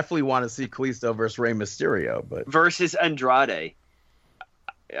I definitely want to see Kalisto versus Rey Mysterio. But versus Andrade,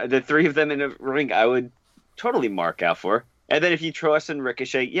 the three of them in a ring, I would totally mark out for. And then if you throw us in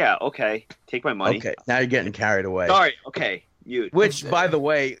Ricochet, yeah, okay, take my money. okay, now you're getting carried away. Sorry, okay, you. Which, by the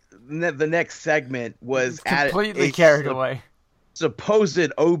way, the next segment was completely carried away. Supposed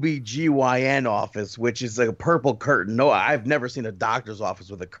OBGYN office, which is like a purple curtain. No, I've never seen a doctor's office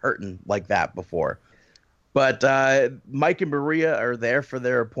with a curtain like that before. But Mike and Maria are there for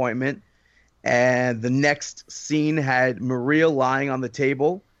their appointment, and the next scene had Maria lying on the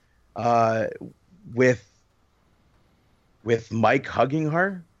table, with Mike hugging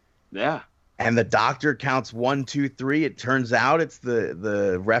her. Yeah. And the doctor counts 1, 2, 3. It turns out it's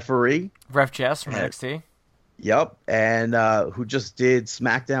the referee, Ref Jess from NXT. Yep, and who just did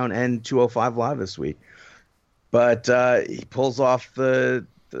SmackDown and 205 Live this week. But he pulls off the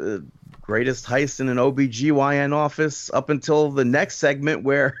greatest heist in an OBGYN office up until the next segment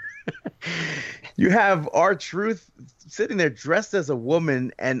where you have R-Truth sitting there dressed as a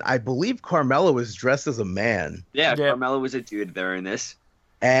woman, and I believe Carmella was dressed as a man. Yeah, Carmella was a dude there in this.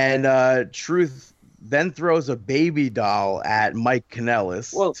 And Truth then throws a baby doll at Mike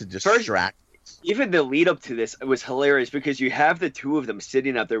Kanellis to distract. Even the lead up to this was hilarious because you have the two of them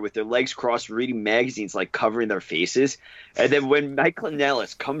sitting up there with their legs crossed reading magazines, like covering their faces. And then when Mike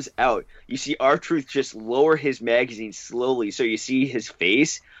Kanellis comes out, you see R-Truth just lower his magazine slowly so you see his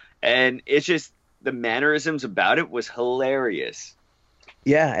face. And it's just the mannerisms about it was hilarious.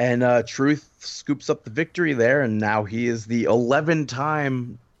 Yeah, and Truth scoops up the victory there, and now he is the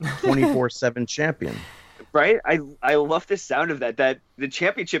 11-time 24/7 champion. Right? I love the sound of that. That the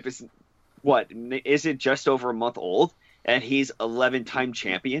championship is, is it just over a month old? And he's 11-time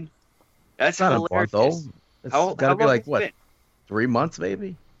champion? That's not hilarious. A month old. It's gotta be like, what, 3 months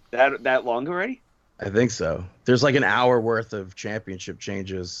maybe? That long already? I think so. There's like an hour worth of championship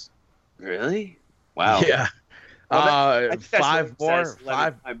changes. Really? Wow. Yeah. Well, five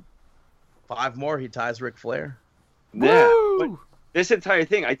more. He ties Ric Flair. Yeah. But this entire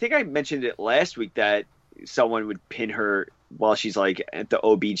thing, I think I mentioned it last week that someone would pin her while she's like at the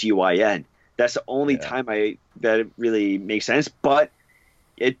OBGYN. That's the only time that it really makes sense. But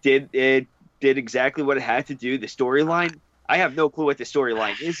it did exactly what it had to do. The storyline, I have no clue what the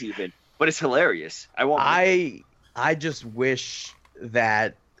storyline is even, but it's hilarious. I just wish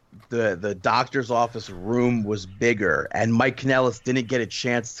that the doctor's office room was bigger and Mike Kanellis didn't get a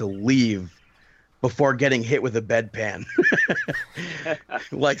chance to leave before getting hit with a bedpan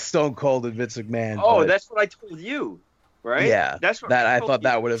like Stone Cold and Vince McMahon. Oh, that's what I told you, right? Yeah, that's what I thought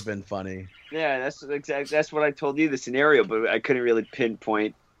that would have been funny. Yeah, that's what I told you, the scenario, but I couldn't really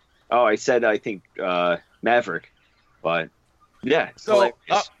pinpoint. Oh, I said I think Maverick, but yeah. So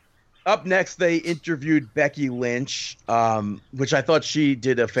up next, they interviewed Becky Lynch, which I thought she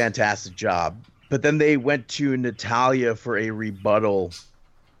did a fantastic job. But then they went to Natalya for a rebuttal.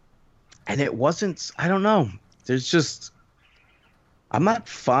 And it wasn't, I don't know. I'm not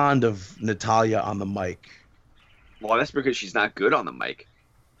fond of Natalya on the mic. Well, that's because she's not good on the mic.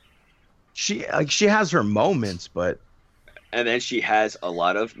 She has her moments, but. And then she has a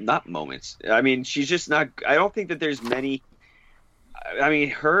lot of not moments. I mean, she's just not, I don't think that there's many. I mean,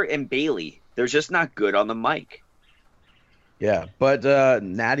 her and Bayley, they're just not good on the mic. Yeah, but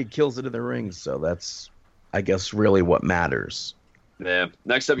Natty kills it in the ring, so that's, I guess, really what matters. Yeah.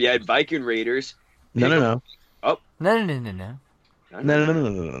 Next up, you had Viking Raiders. No. Oh. No. You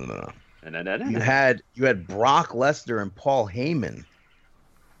had Brock Lesnar and Paul Heyman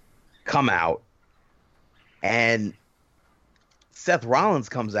come out, and Seth Rollins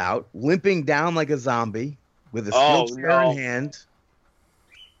comes out limping down like a zombie with a steel chair in hand.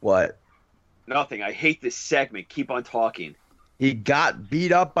 What? Nothing. I hate this segment. Keep on talking. He got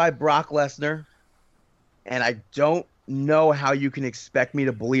beat up by Brock Lesnar, and I don't know how you can expect me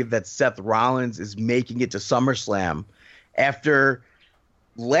to believe that Seth Rollins is making it to SummerSlam after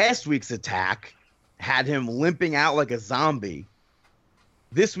last week's attack had him limping out like a zombie.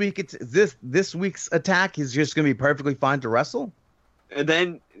 This week's attack is just going to be perfectly fine to wrestle. And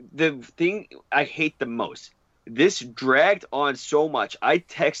then the thing I hate the most, this dragged on so much. I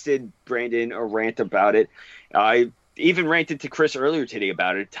texted Brandon a rant about it. I even ranted to Chris earlier today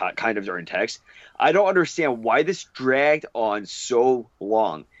about it, kind of during text. I don't understand why this dragged on so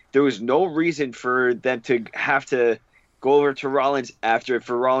long. There was no reason for them to have to go over to Rollins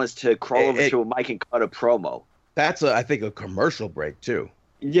for Rollins to crawl over to a mic and cut a promo. That's, I think, a commercial break, too.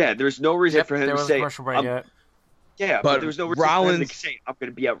 Yeah, there's no reason for him to say, commercial break yet. Yeah, but there was no reason for him to say, I'm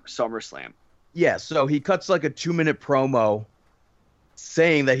going to be at SummerSlam. Yeah, so he cuts like a 2-minute promo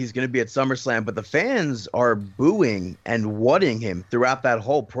saying that he's going to be at SummerSlam, but the fans are booing and whatting him throughout that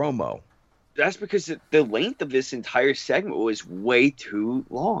whole promo. That's because the length of this entire segment was way too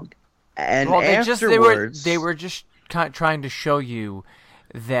long. And afterwards, they were just trying to show you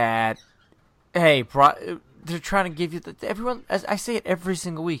that, hey, they're trying to give you everyone. As I say it every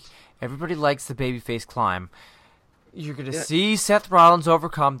single week, everybody likes the babyface climb. You're going to see Seth Rollins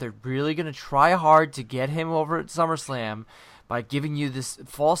overcome. They're really going to try hard to get him over at SummerSlam by giving you this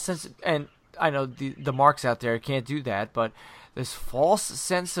false sense. And I know the marks out there can't do that, but this false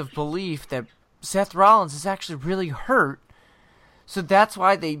sense of belief that Seth Rollins is actually really hurt. So that's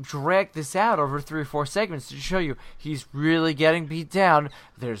why they dragged this out over 3 or 4 segments to show you he's really getting beat down.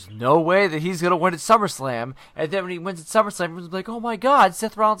 There's no way that he's going to win at SummerSlam. And then when he wins at SummerSlam, everyone's like, oh my God,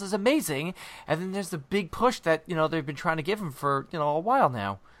 Seth Rollins is amazing. And then there's the big push that, they've been trying to give him for, a while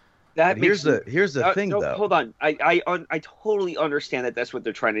now. Here's the thing, though. Hold on. I totally understand that that's what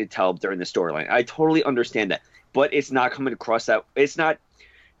they're trying to tell during the storyline. I totally understand that. But it's not coming across that. It's not,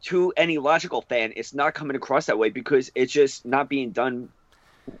 to any logical fan, it's not coming across that way because it's just not being done.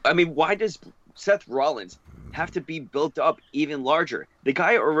 I mean, why does Seth Rollins have to be built up even larger? The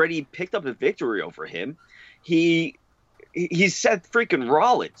guy already picked up a victory over him. He's Seth freaking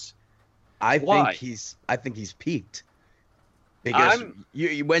Rollins. I think he's peaked. Because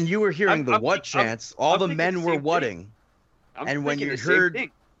when you were hearing chants, all the men were whatting. And when you heard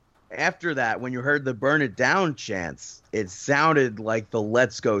after that, when you heard the burn it down chants, it sounded like the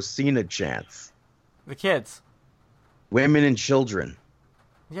let's go Cena chants. The kids. Women and children.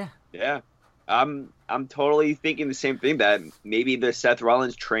 Yeah. Yeah. I'm totally thinking the same thing, that maybe the Seth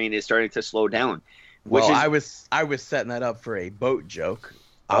Rollins train is starting to slow down. I was setting that up for a boat joke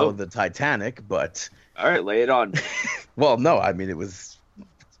out of the Titanic, but all right, lay it on. Well, no, I mean it's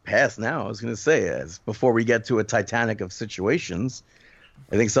past now. I was going to say, as before we get to a Titanic of situations,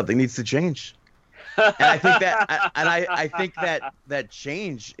 I think something needs to change. And I think that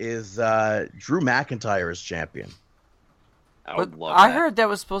change is Drew McIntyre as champion. I heard that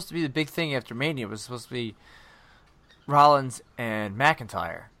was supposed to be the big thing after Mania. It was supposed to be Rollins and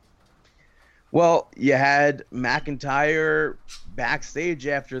McIntyre. Well, you had McIntyre backstage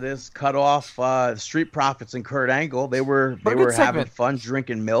after this cut off Street Profits and Kurt Angle. They were having fun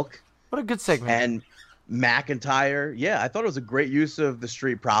drinking milk. What a good segment. And McIntyre, I thought it was a great use of the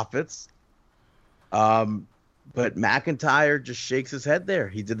Street Profits. But McIntyre just shakes his head there.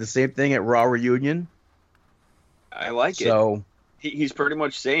 He did the same thing at Raw Reunion. I like it. So he's pretty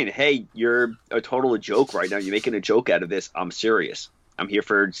much saying, hey, you're a total joke right now. You're making a joke out of this. I'm serious. I'm here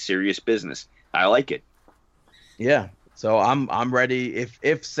for serious business. I like it. Yeah. So I'm ready.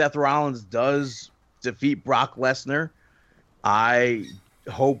 If Seth Rollins does defeat Brock Lesnar, I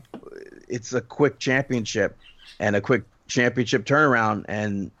hope it's a quick championship and a quick championship turnaround.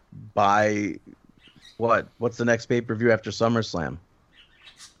 And by what's the next pay-per-view after SummerSlam?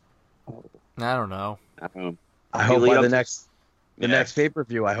 I don't know. I hope by the next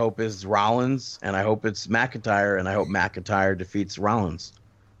pay-per-view, I hope is Rollins, and I hope it's McIntyre, and I hope McIntyre defeats Rollins.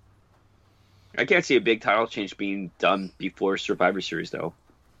 I can't see a big title change being done before Survivor Series, though.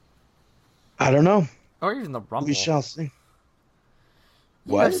 I don't know. Or even the Rumble. We shall see.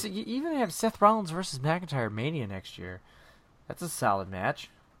 You even have Seth Rollins versus McIntyre Mania next year. That's a solid match.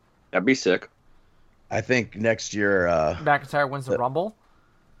 That'd be sick. I think next year... McIntyre wins the Rumble?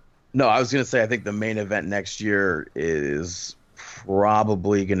 No, I was going to say I think the main event next year is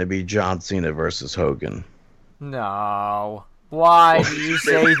probably going to be John Cena versus Hogan. No. Why do you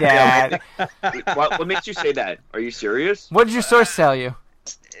say that? What makes you say that? Are you serious? What did your source tell you?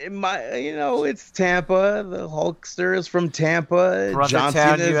 It's Tampa. The Hulkster is from Tampa. Brother John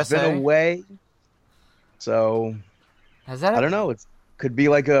Town, Cena has USA. been away. So, I don't know. It could be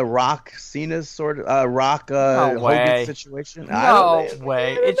like a Rock Cena sort of Hogan situation. No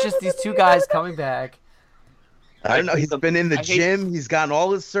way. It's just these two guys coming back. I don't know. He's been in the gym. He's gotten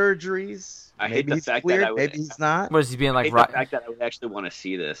all his surgeries. Maybe he's cleared. Maybe he's not. What is he being like? The fact that I would actually want to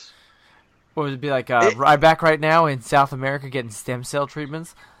see this. What would it be like? Ryback right now in South America getting stem cell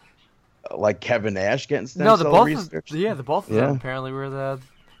treatments. Like Kevin Nash getting stem cell research. The both of them apparently were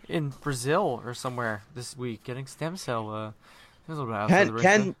in Brazil or somewhere this week getting stem cell.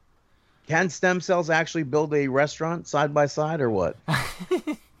 Can stem cells actually build a restaurant side by side or what?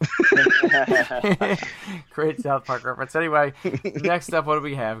 Great South Park reference. Anyway, next up, what do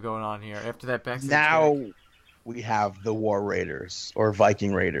we have going on here after that backstage? Now we have the War Raiders or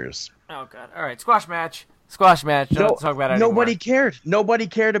Viking Raiders. Oh god! All right, squash match. Squash match. Don't talk about it anymore. Nobody cared. Nobody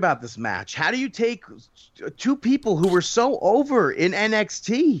cared about this match. How do you take two people who were so over in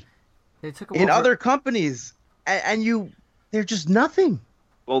NXT, They took them in over. other companies, and they're just nothing?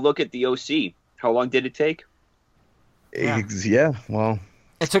 Well, look at the OC. How long did it take? Yeah, well.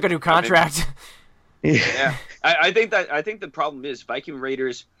 It took a new contract. Yeah, I think the problem is Viking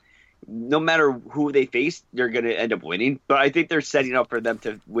Raiders. No matter who they face, they're going to end up winning. But I think they're setting up for them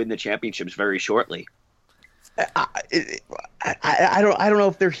to win the championships very shortly. I don't know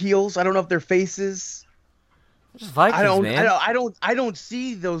if they're heels. I don't know if they're faces. Just Vikings, man. I don't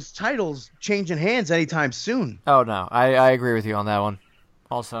see those titles changing hands anytime soon. Oh no, I agree with you on that one.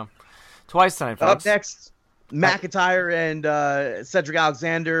 Also, twice tonight, folks. Up next, McIntyre and Cedric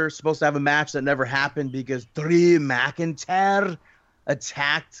Alexander supposed to have a match that never happened because Drew McIntyre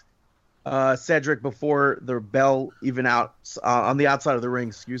attacked Cedric before the bell even out on the outside of the ring.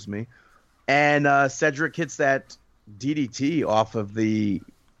 Excuse me. And Cedric hits that DDT off of the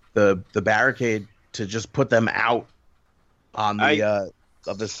barricade to just put them out on the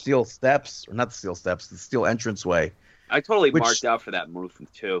of the steel steps, or not the steel steps, the steel entranceway. I totally marked out for that move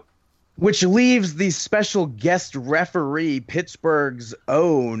too. Which leaves the special guest referee, Pittsburgh's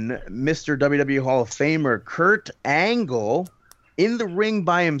own Mr. WWE Hall of Famer Kurt Angle, in the ring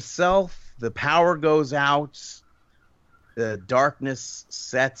by himself. The power goes out. The darkness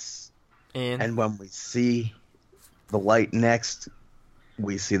sets. And when we see the light next,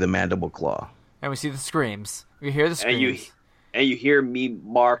 we see the mandible claw. And we see the screams. We hear the screams. And you hear me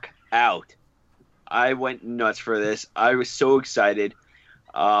mark out. I went nuts for this. I was so excited.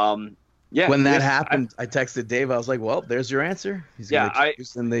 When that happened, I texted Dave. I was like, well, there's your answer. He's going to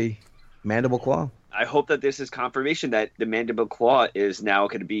use in the mandible claw. I hope that this is confirmation that the mandible claw is now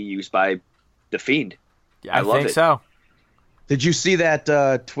going to be used by The Fiend. Yeah, I think so. Did you see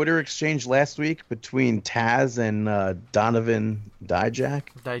that Twitter exchange last week between Taz and Donovan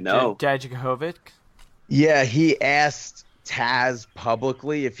Dijak? No. Dijakovic? Yeah, he asked Taz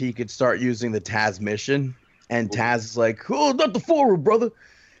publicly if he could start using the Taz mission. And Taz is like, oh, not the forward, brother.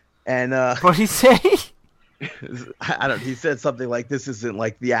 And what'd he say? I don't. He said something like, "This isn't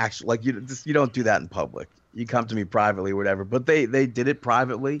like the actual. Like you don't do that in public. You come to me privately, or whatever." But they did it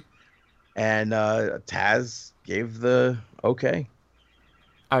privately, and Taz gave the okay.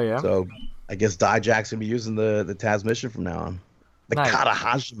 Oh yeah. So I guess Dijak's gonna be using the Taz mission from now on. The nice. Kata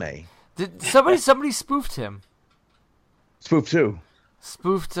Hajime. Did somebody spoofed him? Spoofed who?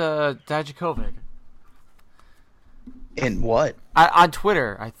 Spoofed Dijakovic. In what? On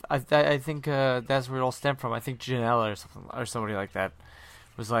Twitter. I think that's where it all stemmed from. I think Janela or somebody like that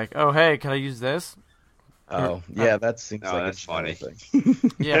was like, "Oh hey, can I use this?" Oh yeah, that seems like that's funny. Thing.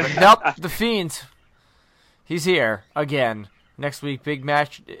 Yeah, but nope. The Fiend, he's here again next week. Big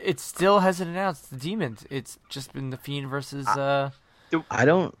match. It still hasn't announced the Demon. It's just been the Fiend versus. I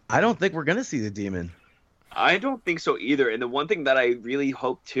don't think we're gonna see the Demon. I don't think so either. And the one thing that I really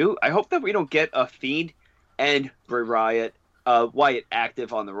hope too, I hope that we don't get a Fiend and Bray Wyatt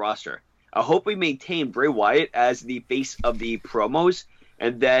active on the roster. I hope we maintain Bray Wyatt as the face of the promos,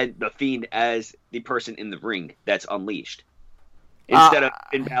 and then the Fiend as the person in the ring that's unleashed, instead of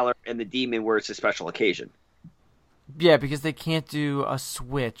Finn Balor and the Demon, where it's a special occasion. Yeah, because they can't do a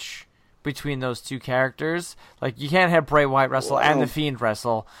switch between those two characters. Like you can't have Bray Wyatt wrestle and the Fiend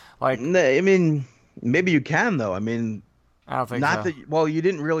wrestle. Like I mean, maybe you can though. I mean, I don't think not so. that. Well, you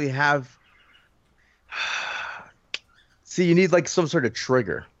didn't really have. See, you need like some sort of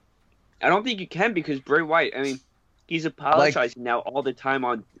trigger. I don't think you can, because Bray Wyatt, I mean, he's apologizing now all the time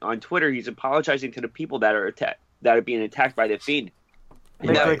on Twitter. He's apologizing to the people that are being attacked by the Fiend.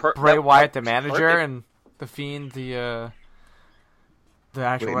 Like Bray Wyatt, the manager, and the Fiend, the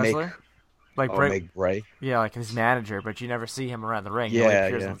actual wrestler. Make Bray. Yeah, like his manager, but you never see him around the ring. Yeah, he only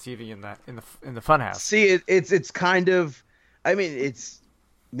appears on TV in the funhouse. See, it's kind of. I mean, it's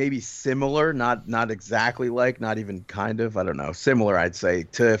maybe similar, not exactly like, not even kind of, I don't know, similar, I'd say,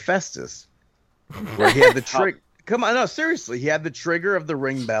 to Festus, where he had the trigger. Come on, no, seriously, he had the trigger of the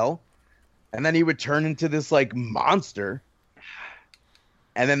ring bell, and then he would turn into this like monster,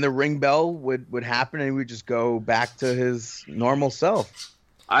 and then the ring bell would happen, and he would just go back to his normal self.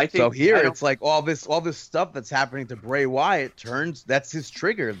 I think so. Here, it's like all this stuff that's happening to Bray Wyatt that's his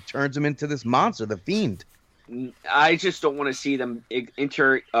trigger. It turns him into this monster, the Fiend. I just don't want to see them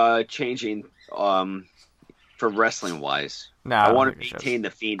changing for wrestling wise. No, I want to maintain the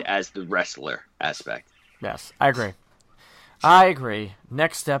Fiend as the wrestler aspect. Yes, I agree.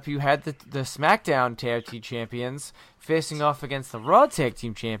 Next up, you had the SmackDown Tag Team Champions facing off against the Raw Tag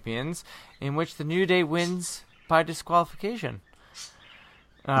Team Champions, in which the New Day wins by disqualification.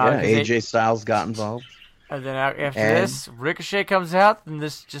 AJ Styles got involved. And then after this, Ricochet comes out, and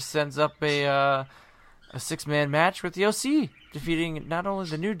this just sends up a 6-man match with the OC, defeating not only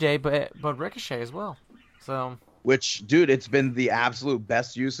the New Day, but Ricochet as well. So, which, dude, it's been the absolute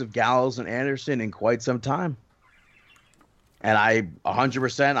best use of Gallows and Anderson in quite some time. And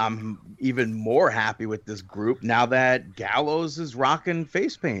 100%, I'm even more happy with this group now that Gallows is rocking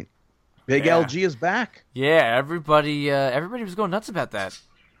face paint. Big LG is back. Yeah, everybody was going nuts about that.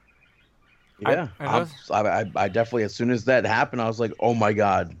 Yeah, I definitely, as soon as that happened, I was like, oh my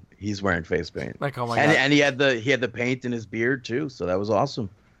God, he's wearing face paint. Like, oh my God. And he had the paint in his beard too, so that was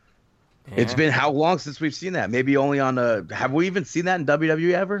awesome. Yeah. It's been how long since we've seen that? Maybe only on have we even seen that in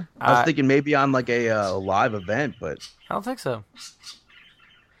WWE ever? I was thinking maybe on like a live event, but I don't think so.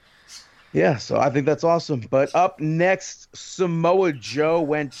 Yeah, so I think that's awesome. But up next, Samoa Joe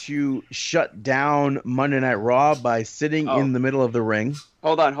went to shut down Monday Night Raw by sitting in the middle of the ring.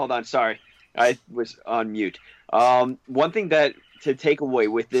 Hold on. Sorry. I was on mute. One thing that to take away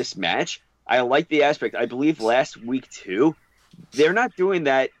with this match, I like the aspect. I believe last week too, they're not doing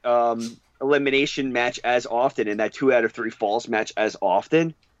that elimination match as often and that 2 out of 3 falls match as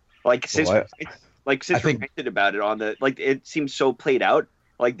often. Like since we mentioned about it on the it seems so played out.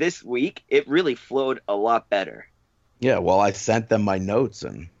 Like this week, it really flowed a lot better. Yeah, well, I sent them my notes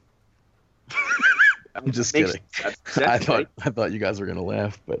and I'm just kidding. I thought you guys were gonna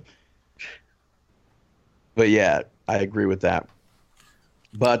laugh, but yeah, I agree with that.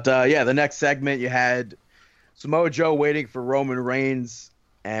 But the next segment you had Samoa Joe waiting for Roman Reigns,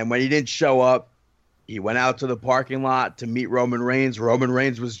 and when he didn't show up, he went out to the parking lot to meet Roman Reigns. Roman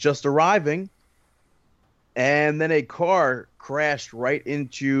Reigns was just arriving, and then a car crashed right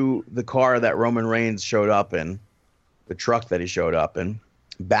into the car that Roman Reigns showed up in, the truck that he showed up in,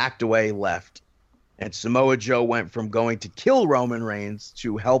 backed away, left. And Samoa Joe went from going to kill Roman Reigns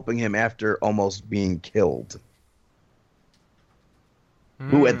to helping him after almost being killed.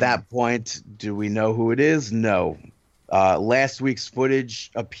 Who at that point, do we know who it is? No. Last week's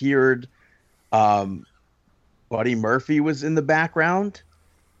footage appeared. Buddy Murphy was in the background.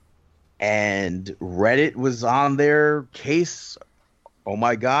 And Reddit was on their case. Oh,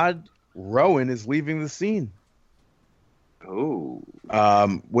 my God. Rowan is leaving the scene. Oh.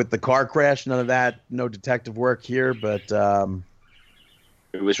 With the car crash, none of that, no detective work here, but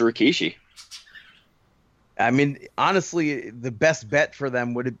it was Rikishi. I mean, honestly, the best bet for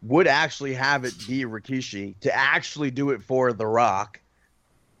them would actually have it be Rikishi to actually do it for The Rock.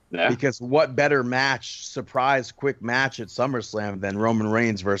 Yeah. Because what better surprise quick match at SummerSlam than Roman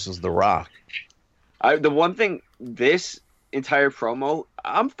Reigns versus The Rock? The one thing, this entire promo,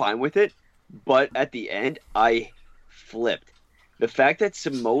 I'm fine with it, but at the end, I flipped. The fact that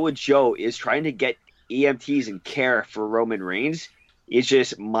Samoa Joe is trying to get EMTs and care for Roman Reigns is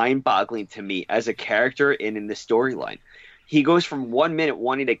just mind-boggling to me as a character and in the storyline. He goes from 1 minute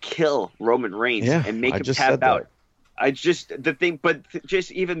wanting to kill Roman Reigns and make him tap out. Just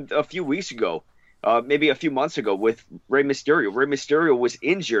even a few weeks ago, maybe a few months ago with Rey Mysterio. Rey Mysterio was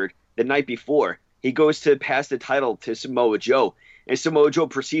injured the night before. He goes to pass the title to Samoa Joe. And Samoa Joe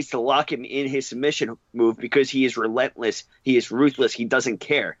proceeds to lock him in his submission move because he is relentless. He is ruthless. He doesn't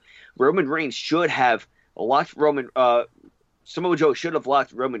care. Roman Reigns should have locked Samoa Joe should have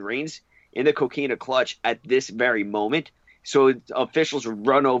locked Roman Reigns in the coquina clutch at this very moment. So officials would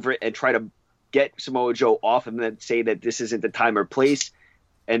run over it and try to get Samoa Joe off and then say that this isn't the time or place.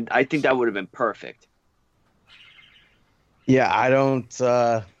 And I think that would have been perfect. Yeah, I don't.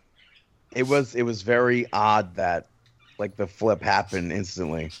 It was very odd that the flip happened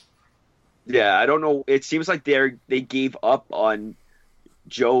instantly. Yeah, I don't know. It seems like they gave up on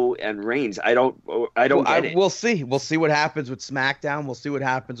Joe and Reigns. I don't get it. We'll see. We'll see what happens with SmackDown. We'll see what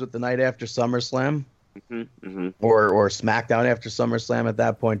happens with the night after SummerSlam, or SmackDown after SummerSlam at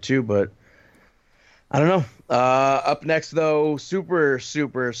that point too. But I don't know. Up next though, super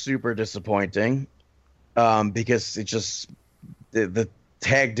disappointing, because it just the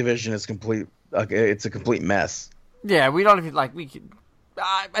tag division is complete. It's a complete mess. Yeah, we don't even we could.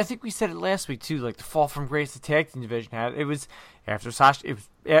 I think we said it last week too. The fall from grace the tag team division had. It was after Sasha. It was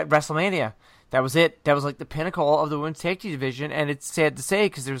at WrestleMania. That was it. That was the pinnacle of the women's tag team division. And it's sad to say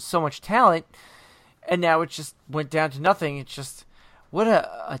because there was so much talent, and now it just went down to nothing. It's just what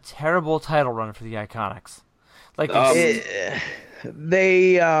a terrible title run for the Iconics.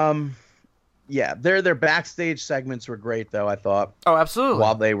 Their backstage segments were great, though, I thought. Oh, absolutely.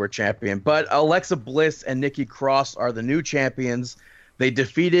 While they were champion. But Alexa Bliss and Nikki Cross are the new champions. They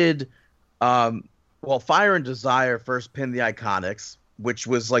defeated, Fire and Desire first pinned the Iconics, which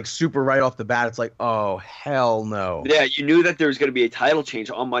was super right off the bat. It's oh, hell no. Yeah, you knew that there was going to be a title change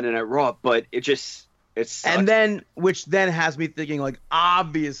on Monday Night Raw, but it just It sucks. And then, which then has me thinking, like,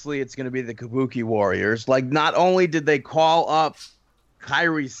 obviously it's going to be the Kabuki Warriors. Like, not only did they call up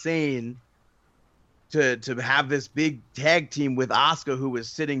Kairi Sane to have this big tag team with Asuka, who was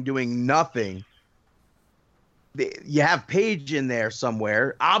sitting doing nothing. You have Paige in there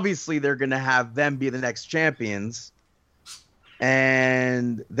somewhere. Obviously, they're going to have them be the next champions.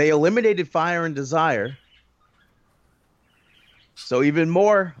 And they eliminated Fire and Desire. So even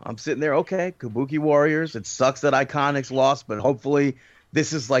more, I'm sitting there, okay, Kabuki Warriors. It sucks that Iconics lost, but hopefully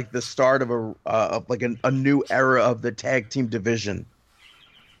this is like the start of a new era of the tag team division.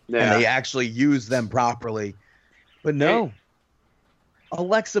 Yeah. And they actually use them properly. But no.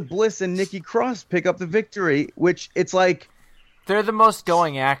 Alexa Bliss and Nikki Cross pick up the victory, which it's like they're the most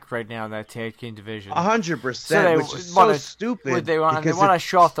going act right now in that tag team division. 100%, which is so stupid. They want to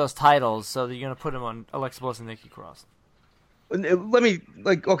show off those titles, so they're going to put them on Alexa Bliss and Nikki Cross. Let me,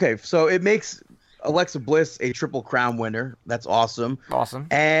 okay, so it makes Alexa Bliss a Triple Crown winner. That's awesome. Awesome.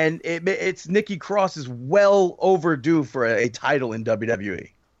 And it's Nikki Cross is well overdue for a title in WWE.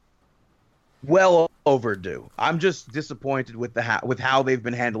 Well overdue. I'm just disappointed with how they've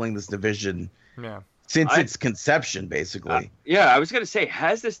been handling this division since its conception, basically. I was gonna say,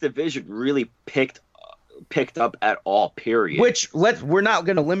 has this division really picked up at all? Period. Which we're not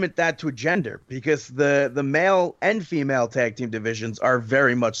gonna limit that to gender, because the male and female tag team divisions are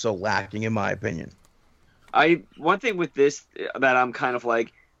very much so lacking, in my opinion. One thing with this that I'm kind of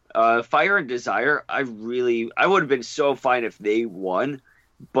like, Fire and Desire. I would have been so fine if they won.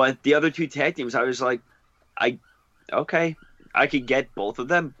 But the other two tag teams, I was like, I could get both of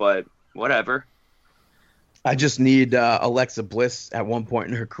them, but whatever. I just need Alexa Bliss at one point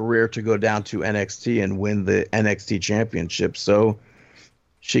in her career to go down to NXT and win the NXT championship so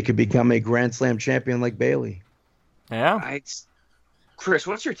she could become a Grand Slam champion like Bayley. Yeah. Chris,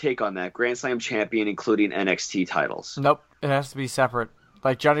 what's your take on that? Grand Slam champion including NXT titles? Nope. It has to be separate.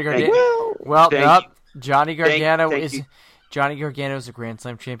 Like Johnny Gargano. Johnny Gargano Johnny Gargano is a Grand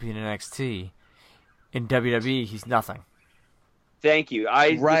Slam champion in NXT. In WWE, he's nothing. Thank you.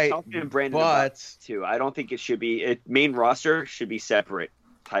 Was talking to Brandon about this too. I don't think it should be. Main roster should be separate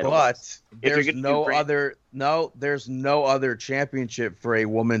titles. But there's no other championship for a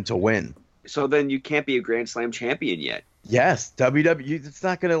woman to win. So then you can't be a Grand Slam champion yet. Yes, WWE. It's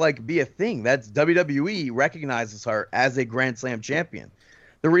not going to be a thing. That's WWE recognizes her as a Grand Slam champion.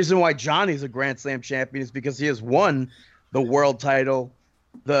 The reason why Johnny's a Grand Slam champion is because he has won the world title,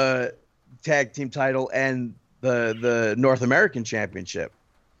 the tag team title, and the North American championship.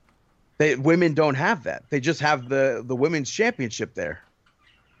 Women don't have that. They just have the women's championship there.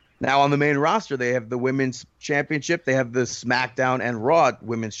 Now on the main roster, they have the women's championship. They have the SmackDown and Raw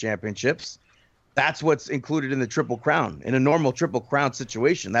women's championships. That's what's included in the Triple Crown. In a normal Triple Crown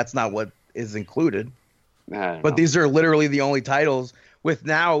situation, that's not what is included. But these are literally the only titles with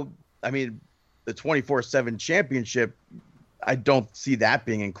now, the 24/7 championship. I don't see that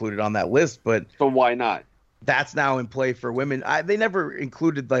being included on that list, but why not? That's now in play for women. They never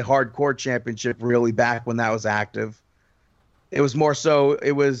included the hardcore championship really back when that was active. It was more so,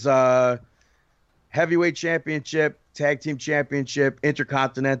 it was heavyweight championship, tag team championship,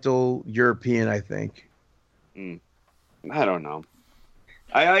 intercontinental, European, I think. I don't know.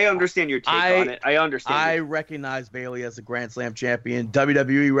 I understand your take on it. I understand. I recognize Bayley as a Grand Slam champion.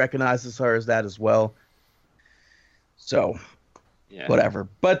 WWE recognizes her as that as well. So, whatever.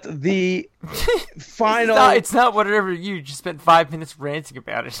 But the final... It's not whatever. You just spent 5 minutes ranting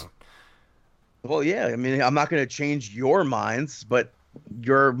about it. Well, yeah. I'm not going to change your minds, but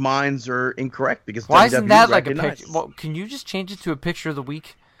your minds are incorrect because why WWE isn't that like a picture? Well, can you just change it to a picture of the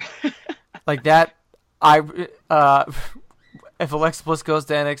week? Like that, if Alexa Bliss goes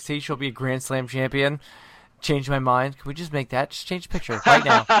to NXT, she'll be a Grand Slam champion. Change my mind. Can we just make that? Just change the picture right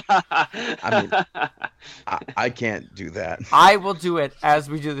now. I can't do that. I will do it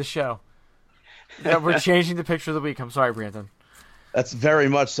as we do the show. We're changing the picture of the week. I'm sorry, Brandon. That's very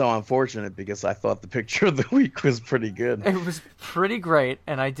much so unfortunate because I thought the picture of the week was pretty good. It was pretty great,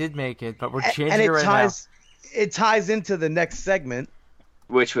 and I did make it, but we're changing it right now. It ties into the next segment.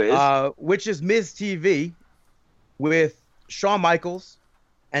 Which is? Which is Miz TV with Shawn Michaels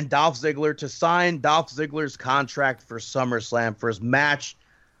and Dolph Ziggler to sign Dolph Ziggler's contract for SummerSlam for his match.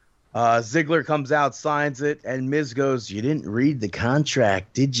 Ziggler comes out, signs it, and Miz goes, "You didn't read the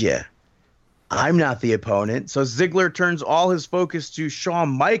contract, did you? I'm not the opponent." So Ziggler turns all his focus to Shawn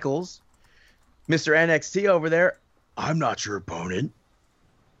Michaels, Mr. NXT over there. "I'm not your opponent."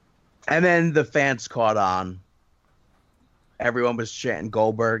 And then the fans caught on. Everyone was chanting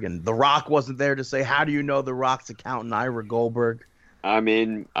Goldberg, and The Rock wasn't there to say, "How do you know The Rock's accountant, Ira Goldberg?"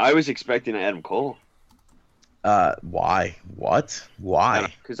 I was expecting Adam Cole. Why? What?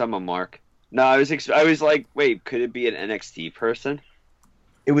 Why? Because I'm a mark. No, I was like, wait, could it be an NXT person?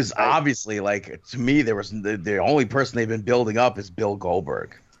 It was obviously like, to me, there was the only person they've been building up is Bill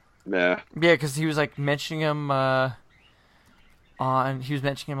Goldberg. Yeah. Yeah, because he was like mentioning him on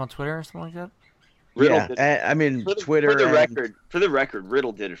Twitter or something like that. I mean, Twitter. For the record,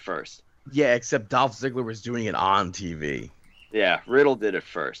 Riddle did it first. Yeah, except Dolph Ziggler was doing it on TV. Yeah, Riddle did it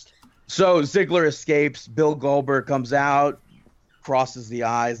first. So Ziggler escapes. Bill Goldberg comes out, crosses the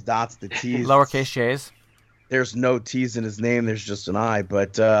I's, dots the T's. Lowercase J's. There's no T's in his name. There's just an I.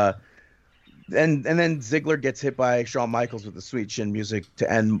 But and then Ziggler gets hit by Shawn Michaels with the Sweet Chin music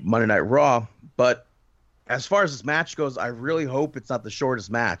to end Monday Night Raw. But as far as this match goes, I really hope it's not the shortest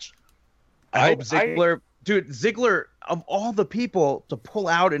match. I hope Ziggler, of all the people to pull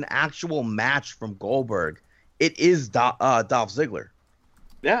out an actual match from Goldberg, it is Dolph Ziggler.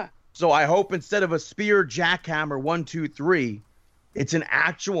 Yeah. So I hope instead of a spear jackhammer 1, 2, 3, it's an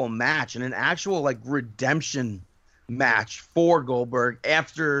actual match and an actual like redemption match for Goldberg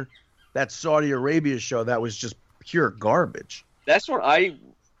after that Saudi Arabia show that was just pure garbage. That's what I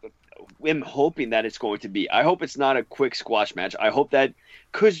am hoping that it's going to be. I hope it's not a quick squash match. I hope that,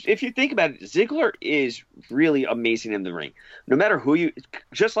 because if you think about it, Ziggler is really amazing in the ring. No matter who you,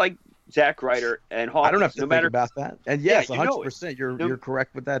 just like Zack Ryder and Hawkins. I don't have to think about that. And yes, 100%, you're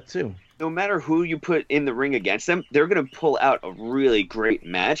correct with that too. No matter who you put in the ring against them, they're going to pull out a really great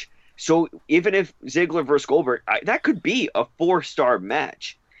match. So even if Ziggler versus Goldberg, that could be a 4-star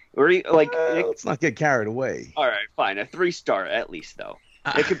match. Or let's not get carried away. All right, fine, a 3-star at least though.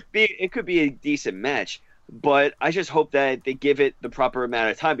 It could be a decent match, but I just hope that they give it the proper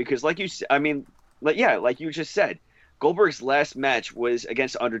amount of time because, like you just said, Goldberg's last match was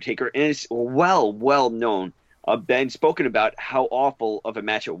against Undertaker, and it's well known, been spoken about how awful of a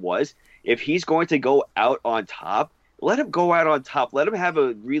match it was. If he's going to go out on top, let him go out on top. Let him have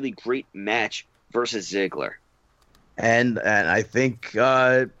a really great match versus Ziggler. And I think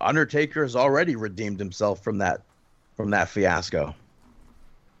Undertaker has already redeemed himself from that fiasco.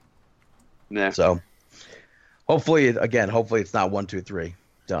 Yeah. So hopefully it's not 1, 2, 3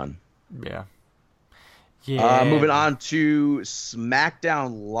 done. Yeah. Moving on to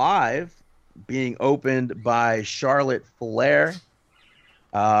SmackDown Live, being opened by Charlotte Flair,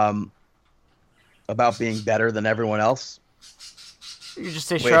 about being better than everyone else. You just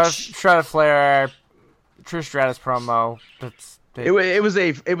say Charlotte Flair, Trish Stratus promo. It was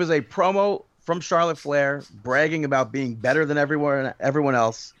a promo from Charlotte Flair bragging about being better than everyone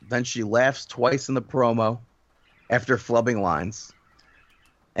else. Then she laughs twice in the promo after flubbing lines.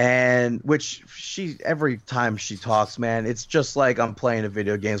 And which every time she talks, man, it's just like I'm playing a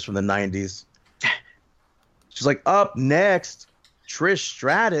video games from the 90s. She's like, up next, Trish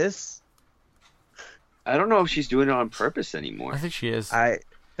Stratus. I don't know if she's doing it on purpose anymore. I think she is.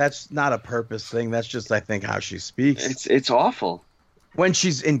 That's not a purpose thing. That's just, I think, how she speaks. It's awful. When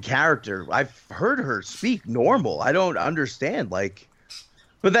she's in character, I've heard her speak normal. I don't understand.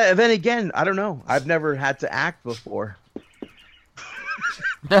 But then again, I don't know. I've never had to act before.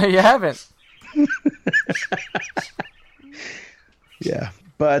 No, you haven't. Yeah,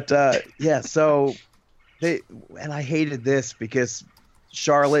 but so and I hated this because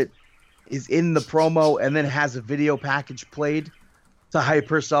Charlotte is in the promo and then has a video package played to hype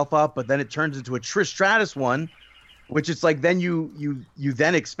herself up, but then it turns into a Trish Stratus one, which is like then you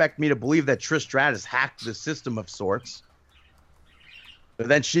then expect me to believe that Trish Stratus hacked the system of sorts. But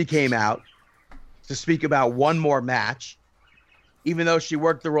then she came out to speak about one more match. Even though she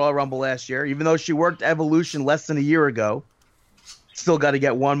worked the Royal Rumble last year, even though she worked Evolution less than a year ago, still got to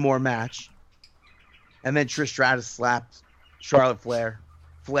get one more match. And then Trish Stratus slapped Charlotte Flair.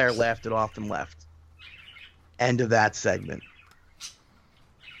 Flair laughed it off and left. End of that segment.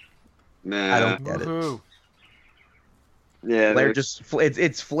 Nah. I don't get Woo-hoo. it. Yeah, Flair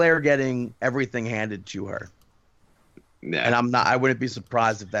it's Flair getting everything handed to her. Nah. And I wouldn't be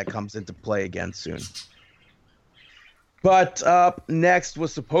surprised if that comes into play again soon. But up next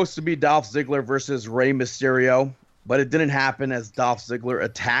was supposed to be Dolph Ziggler versus Rey Mysterio, but it didn't happen as Dolph Ziggler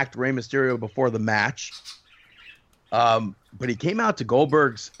attacked Rey Mysterio before the match. But he came out to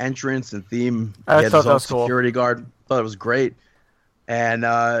Goldberg's entrance and theme. I thought that was cool. Security guard. Thought it was great.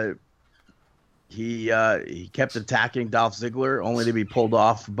 And he kept attacking Dolph Ziggler, only to be pulled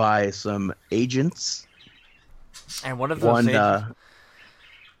off by some agents. And one of those agents...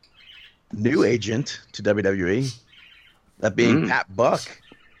 new agent to WWE. That being Pat Buck.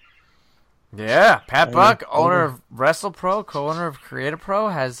 Yeah, Pat Buck, owner of WrestlePro, co-owner of Creative Pro,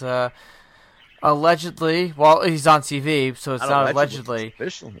 has Allegedly, well, he's on TV, so it's not allegedly. It's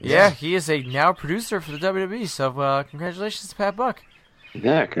official. Yeah, he is a now producer for the WWE. So congratulations to Pat Buck.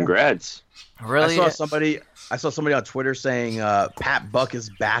 Yeah, congrats. Really, I saw somebody on Twitter saying Pat Buck is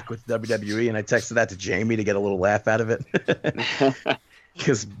back with WWE, and I texted that to Jamie to get a little laugh out of it.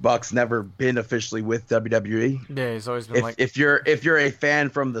 Because Buck's never been officially with WWE. Yeah, he's always been if you're a fan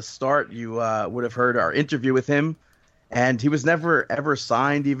from the start, you would have heard our interview with him, and he was never ever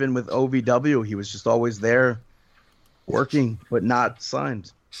signed, even with OVW. He was just always there, working but not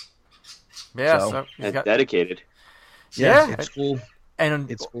signed. Yeah, so he's dedicated. Yeah, it's cool. And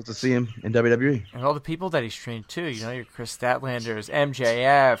it's cool to see him in WWE. And all the people that he's trained too. You know, your Chris Statlanders,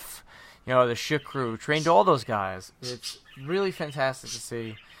 MJF. You know, the Shook Crew, trained all those guys. It's really fantastic to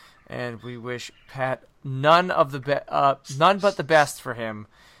see, and we wish Pat none but the best for him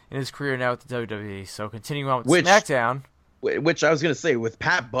in his career now with the WWE. So continuing on with SmackDown. Which I was going to say, with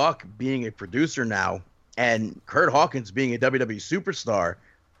Pat Buck being a producer now, and Kurt Hawkins being a WWE superstar,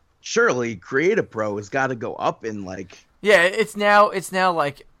 surely Creative Pro has got to go up in like... Yeah, it's now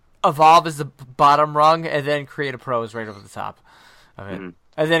like Evolve is the bottom rung, and then Creative Pro is right over the top of it. Mm-hmm.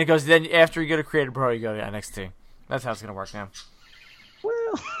 And then it goes. Then after you go to Creative Pro, you go to NXT. That's how it's gonna work now.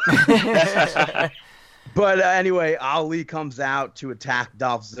 Well, but anyway, Ali comes out to attack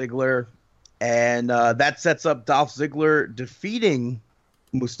Dolph Ziggler, and that sets up Dolph Ziggler defeating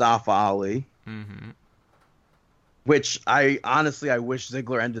Mustafa Ali. Mm-hmm. Which I wish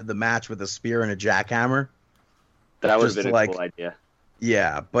Ziggler ended the match with a spear and a jackhammer. That would have been a cool idea.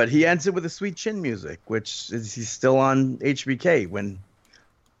 Yeah, but he ends it with a sweet chin music, which is he's still on HBK when.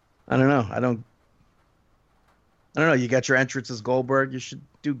 I don't know. You got your entrance as Goldberg. You should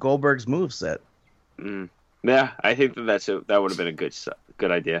do Goldberg's moveset. Yeah, I think that would have been a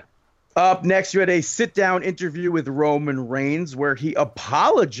good idea. Up next, you had a sit-down interview with Roman Reigns where he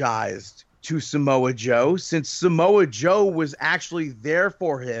apologized to Samoa Joe since Samoa Joe was actually there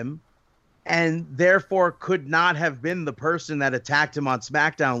for him and therefore could not have been the person that attacked him on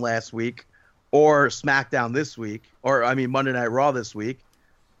SmackDown last week or SmackDown this week, or I mean Monday Night Raw this week.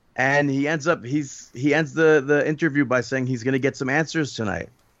 And he ends the interview by saying he's going to get some answers tonight.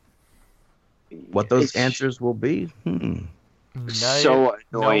 What those answers will be? So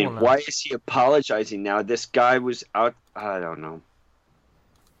annoying. Why is he apologizing now? This guy was out. I don't know.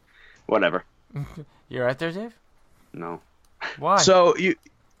 Whatever. You right there, Dave? No. Why? So you.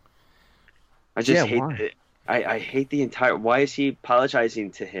 I just hate it. I hate the entire. Why is he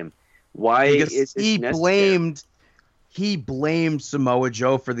apologizing to him? Why because is he necessary? He blamed Samoa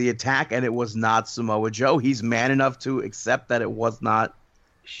Joe for the attack, and it was not Samoa Joe. He's man enough to accept that it was not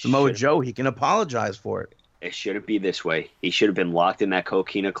Samoa Joe. He can apologize for it. It shouldn't be this way. He should have been locked in that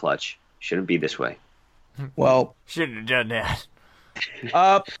coquina clutch. Shouldn't be this way. Well, shouldn't have done that.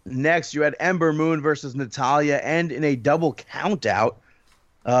 Up next, you had Ember Moon versus Natalya, and in a double countout,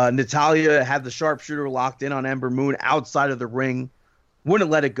 Natalya had the sharpshooter locked in on Ember Moon outside of the ring. Wouldn't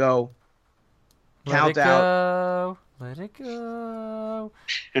let it go. Count out. Let it go.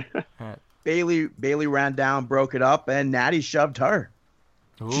 Right. Bayley ran down, broke it up, and Natty shoved her.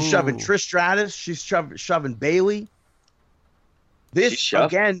 Ooh. She's shoving Trish Stratus. She's shoving Bayley. This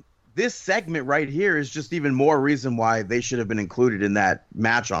segment right here is just even more reason why they should have been included in that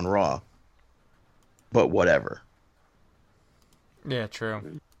match on Raw. But whatever. Yeah,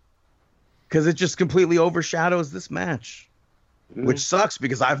 true. Because it just completely overshadows this match. Which sucks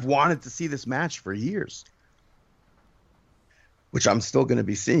because I've wanted to see this match for years. Which I'm still going to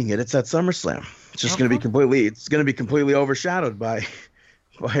be seeing it. It's at SummerSlam. It's just going to be completely overshadowed by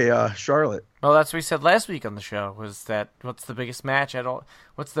Charlotte. Well, that's what we said last week on the show. Was that what's the biggest match out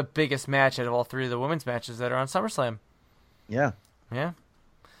of all three of the women's matches that are on SummerSlam? Yeah. Yeah.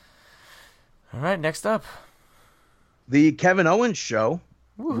 All right. Next up, the Kevin Owens show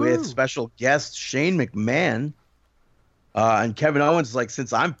with special guest Shane McMahon. And Kevin Owens is like,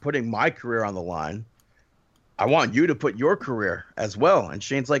 since I'm putting my career on the line, I want you to put your career as well. And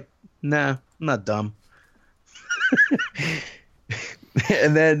Shane's like, nah, I'm not dumb.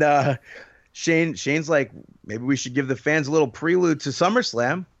 And then Shane's like, maybe we should give the fans a little prelude to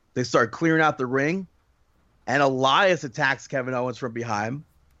SummerSlam. They start clearing out the ring, and Elias attacks Kevin Owens from behind.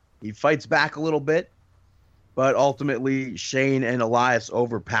 He fights back a little bit, but ultimately Shane and Elias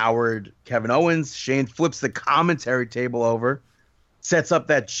overpowered Kevin Owens. Shane flips the commentary table over, sets up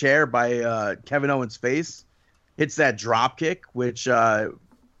that chair by Kevin Owens' face, hits that drop kick, which, of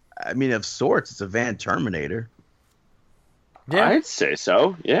sorts, it's a Van Terminator. Yeah, I'd say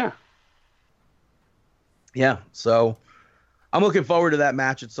so. Yeah. Yeah. So I'm looking forward to that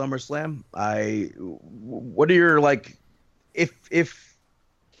match at SummerSlam. What are your if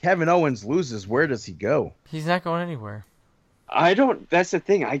Kevin Owens loses, where does he go? He's not going anywhere. That's the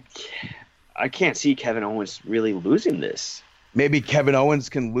thing. I can't see Kevin Owens really losing this. Maybe Kevin Owens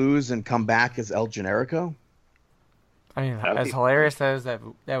can lose and come back as El Generico? I mean, That'd as be hilarious as that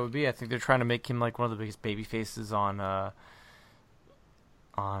would be, I think they're trying to make him like one of the biggest baby faces on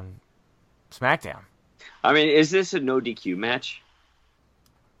SmackDown. I mean, is this a no DQ match?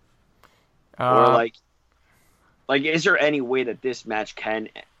 Uh, Or like, is there any way that this match can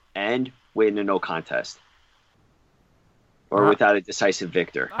end with a no contest? Or without a decisive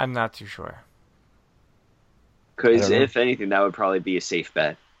victor? I'm not too sure. Because if anything, that would probably be a safe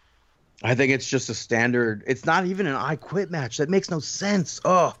bet. I think it's just a standard. It's not even an I Quit match. That makes no sense.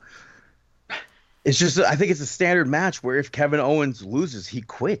 Oh, it's just. I think it's a standard match where if Kevin Owens loses, he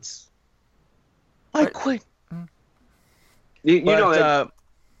quits. I quit. You know that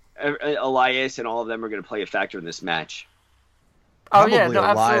Elias and all of them are going to play a factor in this match. Oh Probably yeah, no,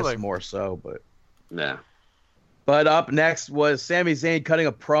 Elias absolutely. more so, but. Yeah. But up next was Sami Zayn cutting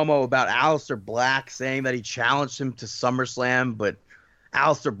a promo about Aleister Black, saying that he challenged him to SummerSlam, but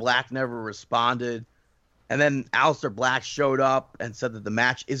Aleister Black never responded. And then Aleister Black showed up and said that the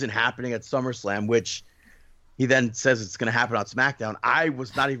match isn't happening at SummerSlam, which he then says it's going to happen on SmackDown. I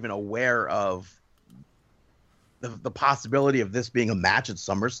was not even aware of the possibility of this being a match at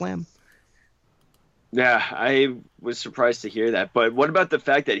SummerSlam. Yeah, I was surprised to hear that. But what about the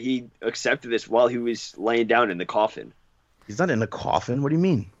fact that he accepted this while he was laying down in the coffin? He's not in the coffin. What do you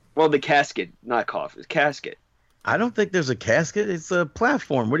mean? Well, the casket, not coffin, casket. I don't think there's a casket. It's a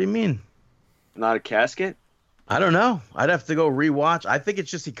platform. What do you mean? Not a casket? I don't know. I'd have to go rewatch. I think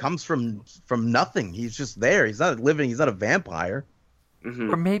it's just he comes from nothing. He's just there. He's not living. He's not a vampire.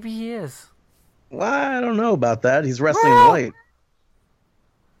 Mm-hmm. Or maybe he is. Well, I don't know about that. He's wrestling light.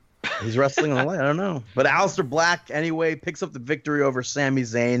 He's wrestling on the light. I don't know. But Aleister Black, anyway, picks up the victory over Sami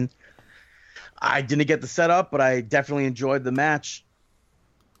Zayn. I didn't get the setup, but I definitely enjoyed the match.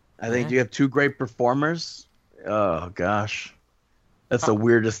 I think you have two great performers. Oh, gosh. That's the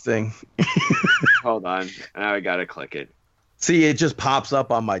weirdest thing. Hold on. Now I got to click it. See, it just pops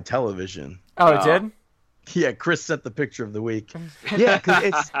up on my television. Oh, it did? Yeah, Chris sent the picture of the week. Yeah, because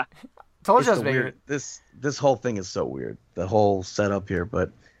it's... Told you I It's was the making weird. This whole thing is so weird. The whole setup here,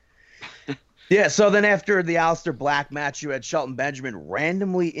 but yeah. So then after the Aleister Black match, you had Shelton Benjamin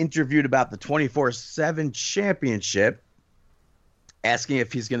randomly interviewed about the 24/7 championship, asking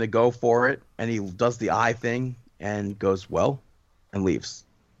if he's going to go for it, and he does the eye thing and goes well, and leaves.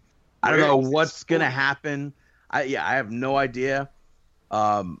 I don't know what's going to happen. I have no idea.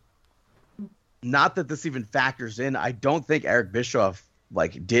 Not that this even factors in. I don't think Eric Bischoff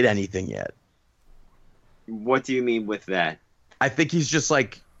did anything yet. What do you mean with that? I think he's just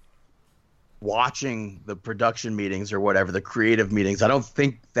watching the production meetings or whatever, the creative meetings. I don't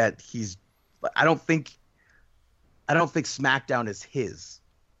think SmackDown is his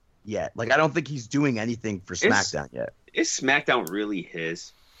yet. I don't think he's doing anything for SmackDown yet. Is SmackDown really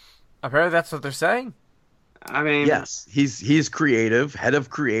his? Apparently that's what they're saying. I mean, Yes, he's creative, head of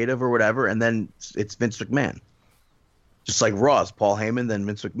creative or whatever, and then it's Vince McMahon. Just like Raw's, Paul Heyman, then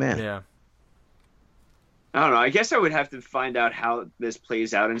Vince McMahon. Yeah. I don't know. I guess I would have to find out how this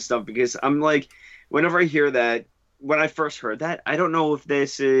plays out and stuff, because I'm whenever I hear that, when I first heard that, I don't know if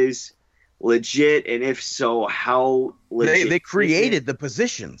this is legit, and if so, how legit. They created the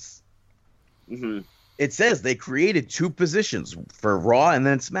positions. Mm-hmm. It says they created two positions for Raw and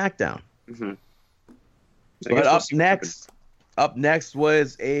then SmackDown. Mm-hmm. But up next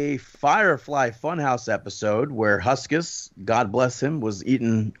was a Firefly Funhouse episode where Huskus, God bless him, was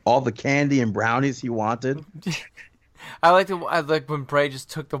eating all the candy and brownies he wanted. I like when Bray just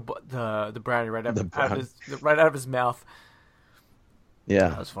took the brownie right out of his mouth. Yeah,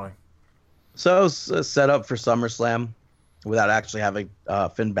 That was funny. so it was a set up for SummerSlam without actually having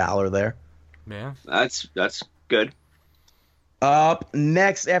Finn Balor there. Yeah. That's good. Up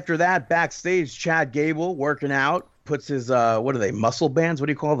next after that, backstage, Chad Gable working out. Puts his, what are they, muscle bands? What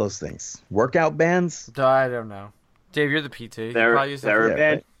do you call those things? Workout bands? I don't know. Dave, you're the PT. You probably use that for-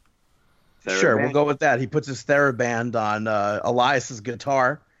 TheraBand. Sure, we'll go with that. He puts his TheraBand on Elias's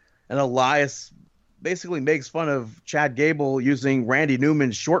guitar, and Elias basically makes fun of Chad Gable using Randy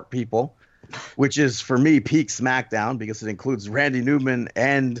Newman's Short People, which is, for me, peak SmackDown, because it includes Randy Newman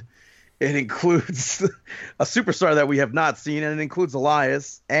and it includes a superstar that we have not seen, and it includes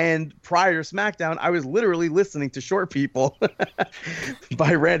Elias. And prior to SmackDown, I was literally listening to Short People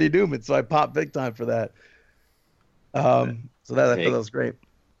by Randy Newman, so I popped big time for that. So I thought that was great.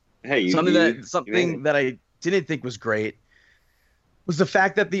 Hey, Something that I didn't think was great was the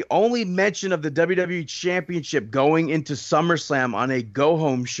fact that the only mention of the WWE Championship going into SummerSlam on a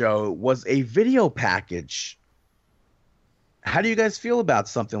go-home show was a video package. How do you guys feel about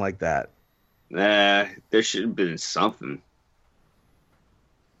something like that? There should have been something.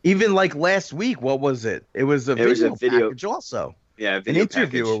 Even like last week, what was it? It was a video package also. Yeah, an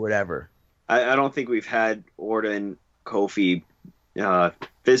interview or whatever. I don't think we've had Orton, Kofi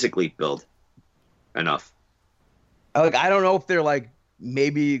physically build enough. Like, I don't know if they're like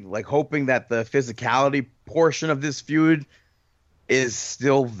maybe like hoping that the physicality portion of this feud is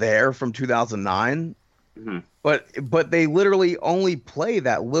still there from 2009. Mm-hmm. But they literally only play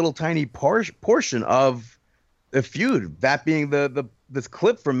that little tiny portion of the feud, that being this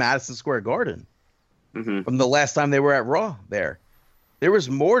clip from Madison Square Garden from the last time they were at Raw. There was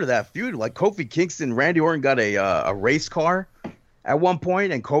more to that feud. Like Kofi Kingston, Randy Orton got a race car at one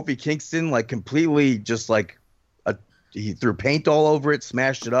point, and Kofi Kingston like completely just like he threw paint all over it,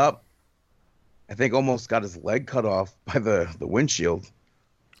 smashed it up. I think almost got his leg cut off by the windshield.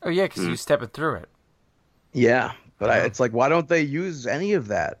 Oh yeah, because you stepping through it. Yeah, but it's like, why don't they use any of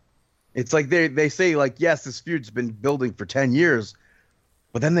that? It's like they say, like, yes, this feud's been building for 10 years,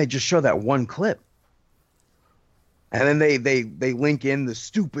 but then they just show that one clip. And then they link in the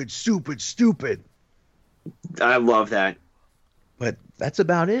stupid. I love that. But that's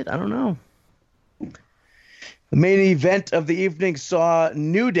about it. I don't know. The main event of the evening saw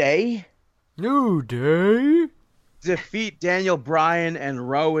New Day defeat Daniel Bryan and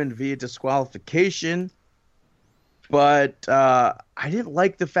Rowan via disqualification. But I didn't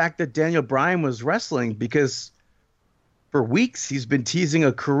like the fact that Daniel Bryan was wrestling, because for weeks he's been teasing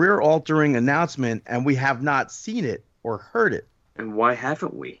a career-altering announcement, and we have not seen it or heard it. And why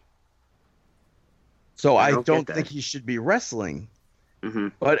haven't we? So I don't think he should be wrestling. Mm-hmm.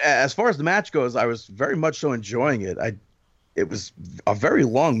 But as far as the match goes, I was very much so enjoying it. It was a very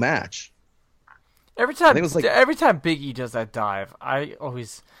long match. Every time Big E does that dive,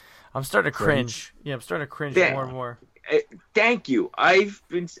 I'm starting to cringe. Yeah, I'm starting to cringe more and more. Thank you. I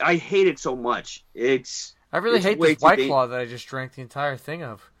hate it so much. I really hate this White Claw that I just drank the entire thing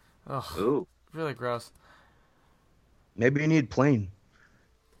of. Ugh. Ooh. Really gross. Maybe you need plain.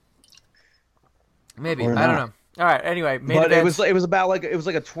 Maybe. I don't know. All right. Anyway, it was about like a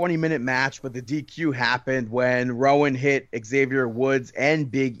 20-minute match, but the DQ happened when Rowan hit Xavier Woods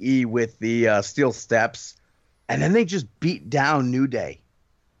and Big E with the steel steps, and then they just beat down New Day.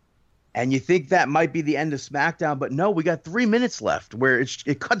 And you think that might be the end of SmackDown, but no, we got 3 minutes left where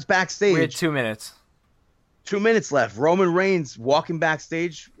it cuts backstage. We had 2 minutes. 2 minutes left. Roman Reigns walking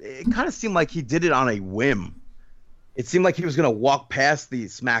backstage. It kind of seemed like he did it on a whim. It seemed like he was going to walk past the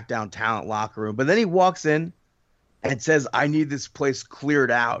SmackDown talent locker room, but then he walks in and says, "I need this place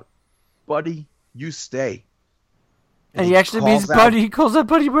cleared out. Buddy, you stay." And he actually means Buddy. He calls out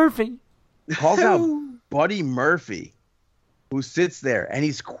Buddy Murphy. Calls out Buddy Murphy, who sits there, and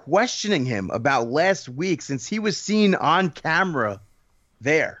he's questioning him about last week since he was seen on camera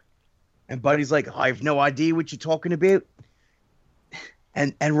there. And Buddy's like, "I have no idea what you're talking about."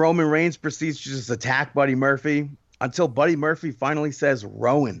 And Roman Reigns proceeds to just attack Buddy Murphy until Buddy Murphy finally says,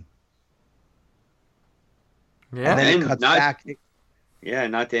 "Rowan." Yeah. And then it cuts back. Yeah,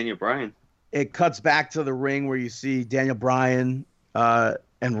 not Daniel Bryan. It cuts back to the ring where you see Daniel Bryan and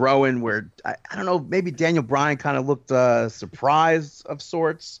Rowan, where I don't know, maybe Daniel Bryan kind of looked surprised of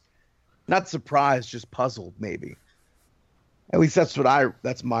sorts. Not surprised, just puzzled, maybe. At least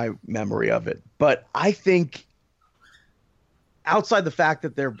that's my memory of it. But I think outside the fact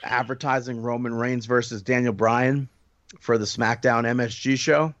that they're advertising Roman Reigns versus Daniel Bryan for the SmackDown MSG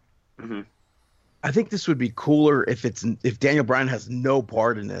show, I think this would be cooler if Daniel Bryan has no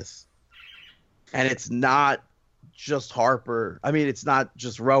part in this, and it's not just Harper. I mean, it's not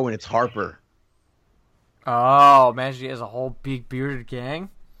just Rowan; it's Harper. Oh, imagine he has a whole big bearded gang.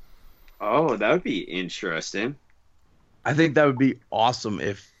 Oh, that would be interesting. I think that would be awesome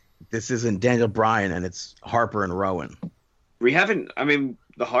if this isn't Daniel Bryan and it's Harper and Rowan. We haven't. I mean,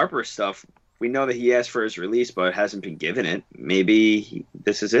 the Harper stuff. We know that he asked for his release, but hasn't been given it. Maybe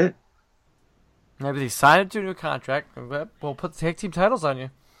this is it. Maybe they signed him to a new contract. We'll put the tag team titles on you.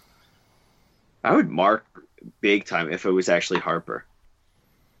 I would mark big time if it was actually Harper.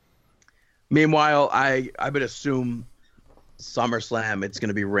 Meanwhile, I would assume SummerSlam, it's going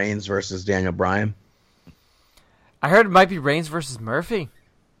to be Reigns versus Daniel Bryan. I heard it might be Reigns versus Murphy.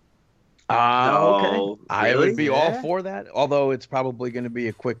 Okay. Really? I would be all for that, although it's probably going to be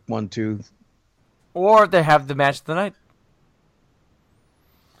a quick 1-2. Or they have the match of the night.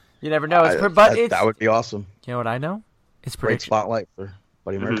 You never know. That would be awesome. You know what I know? It's Great prediction. spotlight for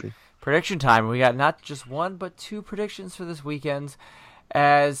Buddy Murphy. Prediction time. We got not just one, but two predictions for this weekend,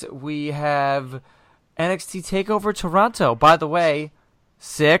 as we have NXT TakeOver Toronto. By the way,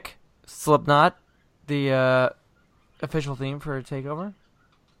 sick Slipknot, the official theme for TakeOver.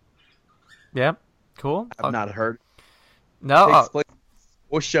 Yeah, cool. I've not heard. No. Takes place at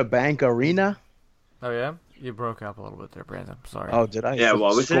Scotiabank Arena. Oh yeah, you broke up a little bit there, Brandon. Sorry. Oh, did I? Yeah,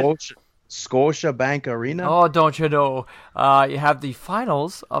 what was it? Scotiabank Arena. Oh, don't you know? You have the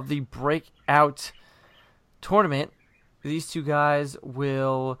finals of the Breakout tournament. These two guys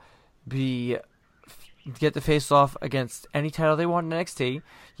will get to face off against any title they want in NXT.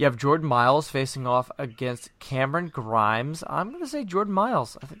 You have Jordan Miles facing off against Cameron Grimes. I'm going to say Jordan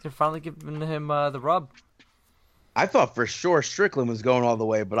Miles. I think they're finally giving him the rub. I thought for sure Strickland was going all the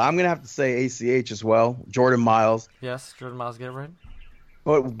way, but I'm going to have to say ACH as well. Jordan Miles. Yes, Jordan Miles, get it right.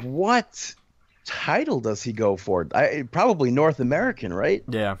 But what title does he go for? Probably North American, right?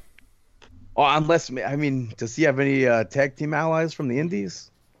 Yeah. Oh, does he have any tag team allies from the Indies?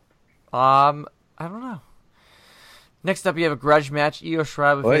 I don't know. Next up, you have a grudge match. Io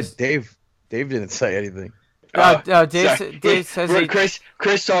Shirai will face... Dave didn't say anything. Dave says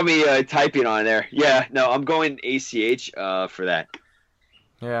Chris saw me typing on there. Yeah, no, I'm going ACH for that.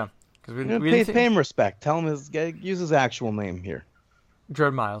 Yeah, because we pay him respect. Tell him use his actual name here.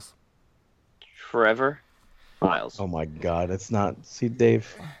 Jordan Miles. Forever Miles. Oh my God, it's not. See,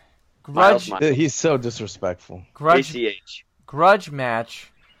 Dave. Grudge. He's so disrespectful. ACH. Grudge match.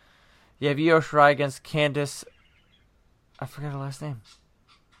 You have Io Shirai against Candice. I forgot her last name.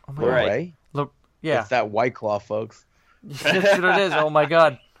 Oh my Right. God. Look, yeah. It's that White Claw, folks. That's what it is. Oh my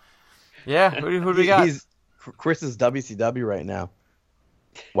God. Yeah. Who do we got? Chris is WCW right now.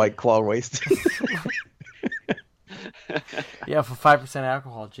 White Claw waste. Yeah, for 5%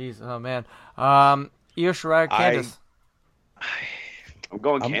 alcohol. Jeez. Oh man. Io Shirai, Candice. I'm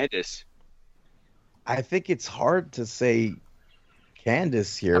going Candice. I think it's hard to say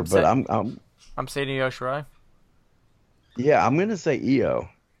Candice here, but I'm saying Io Shirai. Yeah, I'm gonna say Io.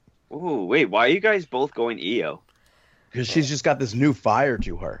 Ooh, wait, why are you guys both going Io? Because she's just got this new fire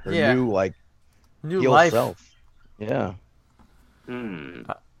to her. Her new heel life. Self. Yeah. All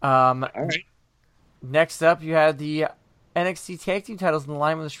right. Next up, you had the NXT Tag Team titles in the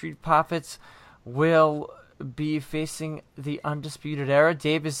line with the Street Profits will be facing the Undisputed Era.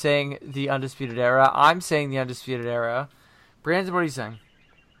 Dave is saying the Undisputed Era. I'm saying the Undisputed Era. Brandon, what are you saying?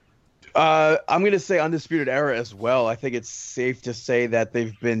 I'm going to say Undisputed Era as well. I think it's safe to say that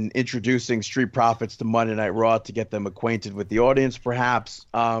they've been introducing Street Profits to Monday Night Raw to get them acquainted with the audience, perhaps.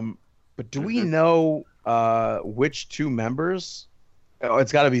 But do we know which two members? Oh,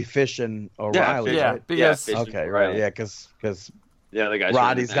 it's got to be Fish and O'Reilly. Yeah, right? because Fish right. Yeah, because the guys.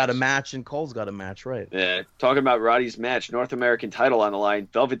 Roddy's got a match and Cole's got a match, right? Yeah, talking about Roddy's match, North American title on the line.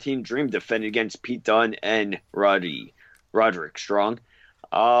 Velveteen Dream defended against Pete Dunne and Roderick Strong.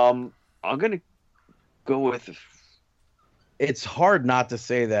 I'm gonna go with. It's hard not to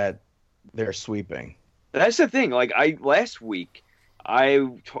say that they're sweeping. That's the thing. Like last week, I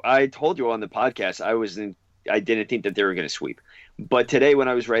told you on the podcast I didn't think that they were gonna sweep, but today when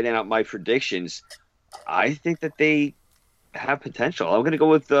I was writing out my predictions, I think that they have potential. I'm gonna go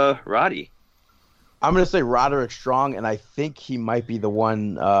with Roddy. I'm gonna say Roderick Strong, and I think he might be the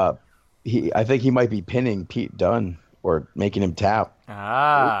one. I think he might be pinning Pete Dunne or making him tap.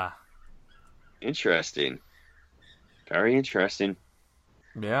 Ah. Interesting. Very interesting.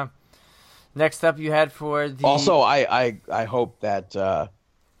 Yeah. Next up, you had for the... Also, I hope that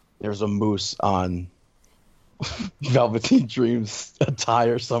there's a moose on Velveteen Dream's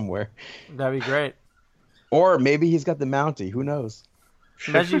attire somewhere. That'd be great. Or maybe he's got the Mountie. Who knows?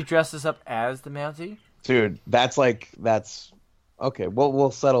 Imagine you dress this up as the Mountie. Dude, that's okay.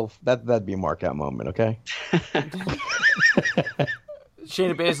 We'll settle. That'd be a mark-out moment. Okay.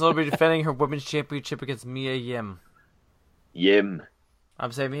 Shayna Baszler will be defending her women's championship against Mia Yim. Yim.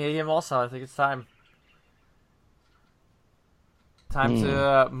 I'm saying Mia Yim also. I think it's time. Time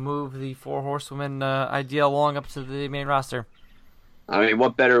to move the four horsewomen idea along up to the main roster. I mean,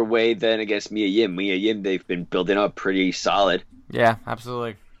 what better way than against Mia Yim? Mia Yim, they've been building up pretty solid. Yeah,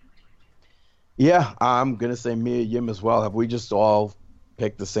 absolutely. Yeah, I'm going to say Mia Yim as well. Have we just all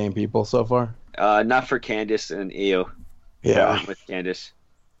picked the same people so far? Not for Candice and Io. Yeah. With Candice.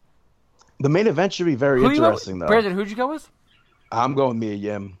 The main event should be very interesting, though. Brandon, who'd you go with? I'm going Mia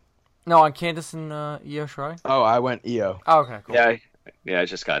Yim. No, on Candice and Io Shirai? Oh, I went Io. Oh, okay, cool. Yeah, I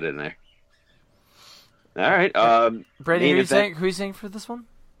just got it in there. All right. Brandon, who are you saying for this one?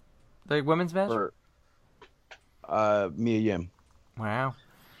 The women's match? Mia Yim. Wow.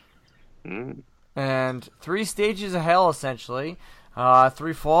 And 3 stages of hell, essentially.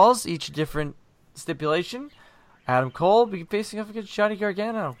 3 falls, each a different stipulation. Adam Cole be facing off against Johnny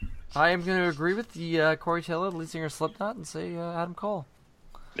Gargano. I am going to agree with the Corey Taylor, lead singer of Slipknot, and say Adam Cole.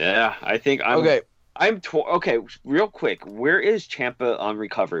 Yeah, I think I'm Okay. Okay, real quick. Where is Ciampa on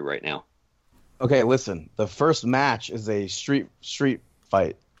recovery right now? Okay, listen. The first match is a street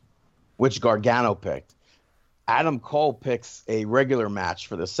fight, which Gargano picked. Adam Cole picks a regular match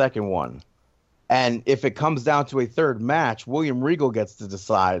for the second one. And if it comes down to a third match, William Regal gets to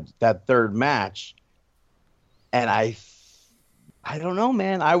decide that third match. And I don't know,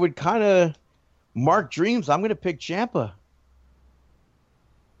 man. I would kind of mark dreams. I'm going to pick Ciampa.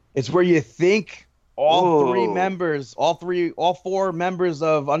 It's where you think all four members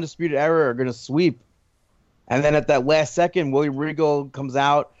of Undisputed Era are going to sweep. And then at that last second, William Regal comes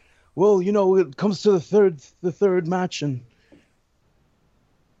out. Well, it comes to the third match, and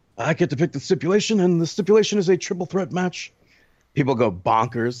I get to pick the stipulation, and the stipulation is a triple threat match. People go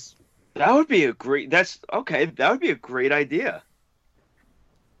bonkers. That would be a great. That would be a great idea.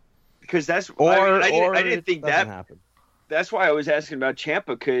 Because I didn't think that happen. That's why I was asking about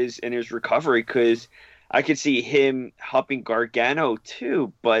Ciampa in his recovery, because I could see him helping Gargano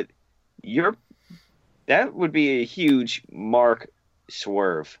too. But that would be a huge mark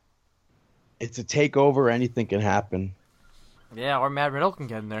swerve. It's a takeover. Anything can happen. Yeah, or Matt Riddle can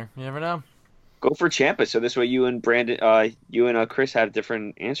get in there. You never know. Go for Ciampa, so this way you and Brandon, Chris have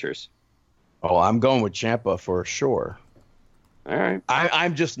different answers. Oh, I'm going with Ciampa for sure. All right.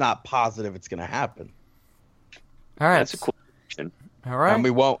 I'm just not positive it's going to happen. All right. That's a cool question. All right. And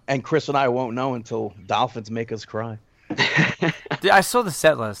we won't. And Chris and I won't know until Dolphins make us cry. I saw the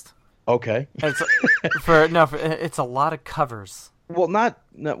set list. Okay. It's it's a lot of covers. Well,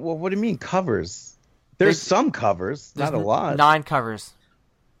 well, what do you mean covers? There's some covers, not a lot. 9 covers.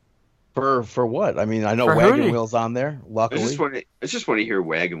 For what? I mean, I know For Wagon Hootie. Wheel's on there. Luckily, I just want to hear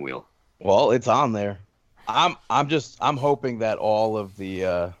Wagon Wheel. well, it's on there. I'm hoping that all of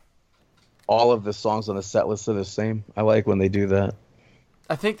the songs on the set list are the same. I like when they do that.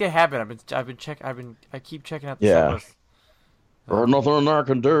 I think they have it. I keep checking out the set list. Or nothing I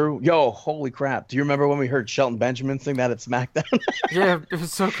can do. Yo, holy crap! Do you remember when we heard Shelton Benjamin sing that at SmackDown? Yeah, it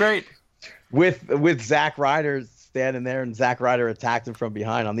was so great. with Zack Ryder standing there, and Zack Ryder attacked him from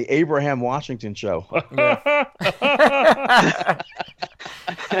behind on the Abraham Washington show.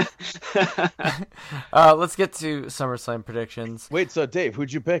 Let's get to SummerSlam predictions. Wait, so Dave,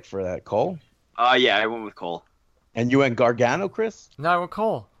 who'd you pick for that? Cole? Yeah, I went with Cole. And you went Gargano, Chris? No, I went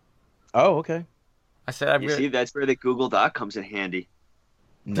Cole. Oh, okay. I said See, that's where the Google Doc comes in handy.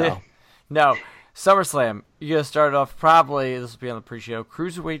 No. No. SummerSlam. You're going to start off probably, this will be on the pre-show,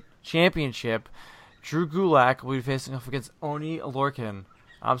 Cruiserweight Championship. Drew Gulak will be facing off against Oni Lorcan.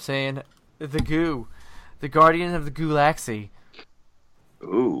 I'm saying the Goo. The Guardian of the Gulaxy.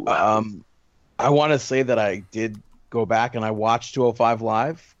 Ooh. I want to say that I did go back and I watched 205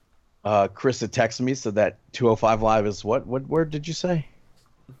 Live. Chris had texted me, said that 205 Live is what? What word did you say?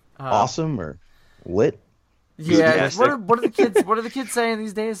 Awesome or lit? Yeah. What are the kids saying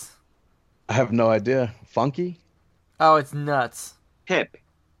these days? I have no idea. Funky? Oh, it's nuts. Hip.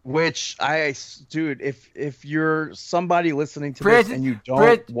 Which dude, if you're somebody listening to this and you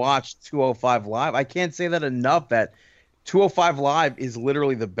don't watch 205 Live, I can't say that enough. That 205 Live is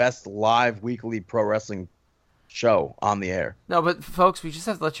literally the best live weekly pro wrestling show on the air. No, but folks, we just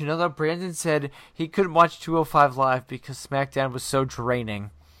have to let you know that Brandon said he couldn't watch 205 Live because SmackDown was so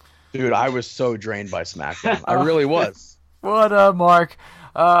draining. Dude, I was so drained by SmackDown. I really was. What up, Mark?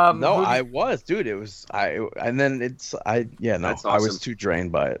 I was, dude. It was That's awesome. I was too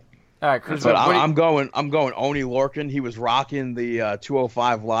drained by it. All right, Chris. But I'm going Oni Lorcan. He was rocking the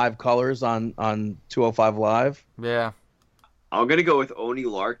 205 Live colors on 205 Live. Yeah. I'm gonna go with Oni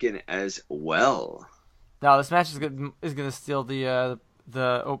Larkin as well. No, this match is gonna steal the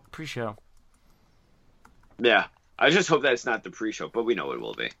pre-show. Yeah, I just hope that it's not the pre-show, but we know it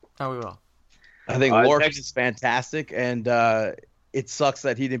will be. Oh, we will. I think Lorcan is fantastic, and it sucks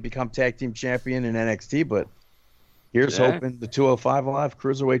that he didn't become tag team champion in NXT, but here's hoping the 205 Live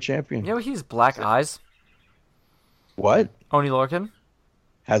Cruiserweight champion. You know, he has black eyes. What? Oni Lorcan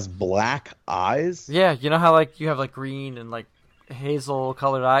has black eyes? Yeah, you know how you have green and hazel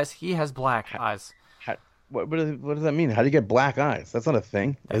colored eyes? He has black eyes. What does that mean? How do you get black eyes? That's not a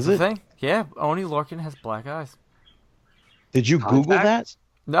thing. Is it? A thing? Yeah, Oni Lorcan has black eyes. Did you Google that?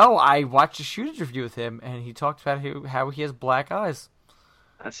 No, I watched a shoot interview with him, and he talked about how he has black eyes.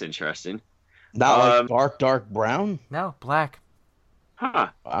 That's interesting. Not dark brown? No, black. Huh.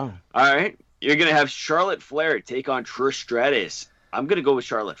 Wow. All right. You're going to have Charlotte Flair take on Trish Stratus. I'm going to go with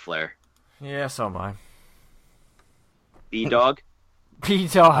Charlotte Flair. Yeah, so am I. B-Dog?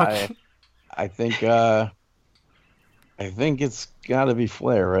 P-Dog. I think it's got to be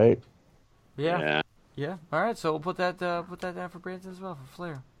Flair, right? Yeah. All right, so we'll put that down for Brandon as well for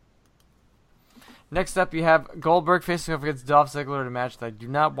Flair. Next up, you have Goldberg facing off against Dolph Ziggler in a match that I do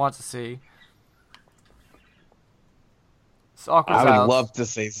not want to see. It's awkward I silence. would love to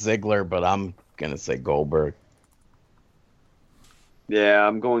say Ziggler, but I'm gonna say Goldberg. Yeah,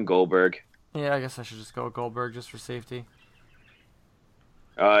 I'm going Goldberg. Yeah, I guess I should just go with Goldberg just for safety.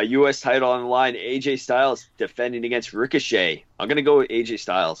 U.S. title on the line. AJ Styles defending against Ricochet. I'm gonna go with AJ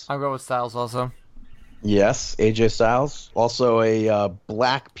Styles. I'll go with Styles also. Yes, AJ Styles. Also, a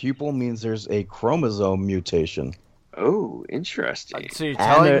black pupil means there's a chromosome mutation. Oh, interesting. So you're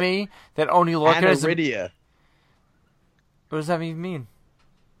telling me that Oni Lorcan is Aniridia. What does that even mean?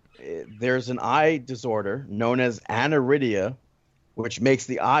 There's an eye disorder known as aniridia, which makes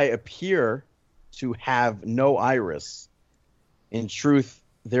the eye appear to have no iris. In truth,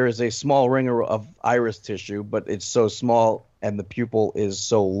 there is a small ring of iris tissue, but it's so small and the pupil is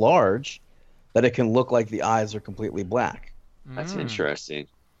so large that it can look like the eyes are completely black. That's interesting.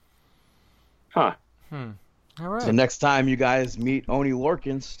 Huh. All right. So next time you guys meet Oni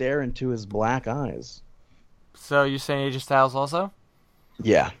Lorcan, stare into his black eyes. So you're saying AJ Styles also?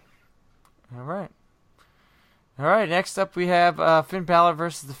 Yeah. All right, next up we have Finn Balor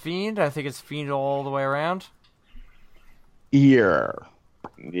versus The Fiend. I think it's Fiend all the way around. Ear.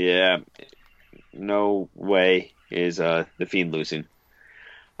 Yeah. No way is the Fiend losing.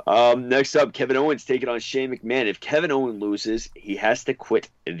 Next up, Kevin Owens taking on Shane McMahon. If Kevin Owens loses, he has to quit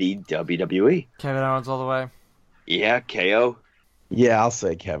the WWE. Kevin Owens all the way. Yeah, KO. Yeah, I'll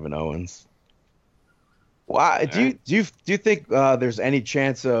say Kevin Owens. Why do you think there's any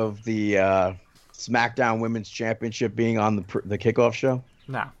chance of the SmackDown Women's Championship being on the kickoff show?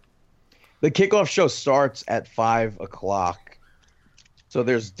 No. The kickoff show starts at 5:00, so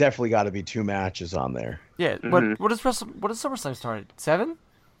there's definitely got to be 2 matches on there. Yeah. What does SummerSlam start at? 7?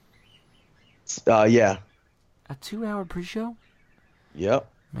 Yeah. A 2-hour pre-show? Yep.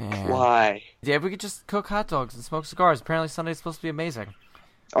 Man. Why? Yeah, if we could just cook hot dogs and smoke cigars. Apparently Sunday's supposed to be amazing.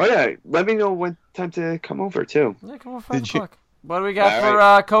 Oh, yeah. Let me know when time to come over, too. Yeah, come on, 5 o'clock. What do we got for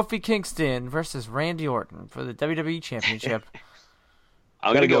Kofi Kingston versus Randy Orton for the WWE Championship?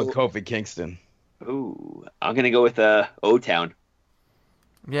 I'm going to go with Kofi Kingston. Ooh, I'm going to go with O-Town.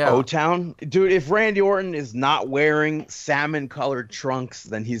 Yeah. O-Town? Dude, if Randy Orton is not wearing salmon-colored trunks,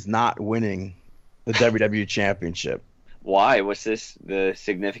 then he's not winning the WWE Championship. Why? What's the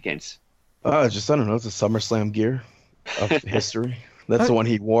significance? I don't know. It's a SummerSlam gear of history. That's the one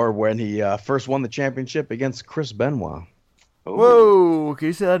he wore when he first won the championship against Chris Benoit. Ooh. Whoa! Can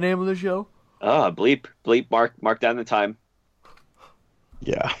you say the name of the show? Bleep. Mark down the time.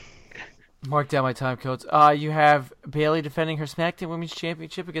 Yeah. Mark down my time codes. You have Bayley defending her SmackDown Women's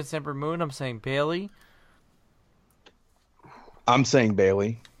Championship against Ember Moon. I'm saying Bayley. I'm saying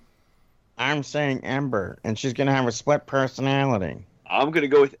Bayley. I'm saying Ember, and she's going to have a split personality. I'm going to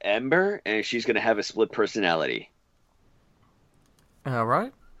go with Ember, and she's going to have a split personality. All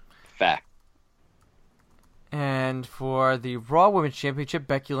right. Fact. And for the Raw Women's Championship,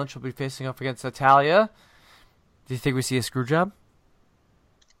 Becky Lynch will be facing off against Natalya. Do you think we see a screw job?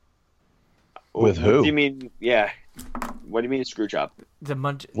 With who? What do you mean? Yeah. What do you mean a screw job?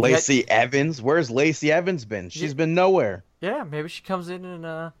 Lacey Evans? Where's Lacey Evans been? She's been nowhere. Yeah, maybe she comes in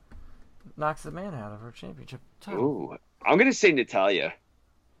and knocks the man out of her championship title. Ooh. I'm going to say Natalya.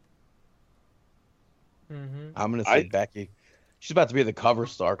 Mm-hmm. I'm going to say Becky. She's about to be the cover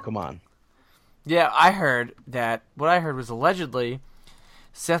star. Come on. Yeah, I heard that. What I heard was allegedly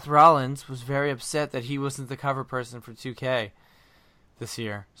Seth Rollins was very upset that he wasn't the cover person for 2K this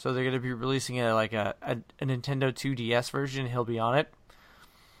year. So they're going to be releasing a Nintendo 2DS version. He'll be on it.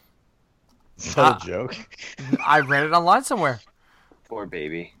 Is that a joke? I read it online somewhere. Poor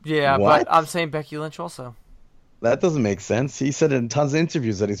baby. Yeah, What? but I'm saying Becky Lynch also. That doesn't make sense. He said in tons of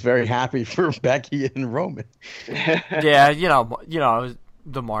interviews that he's very happy for Becky and Roman. Yeah, you know,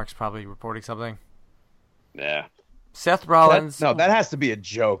 the Mark's probably reporting something. Yeah. Seth Rollins. That has to be a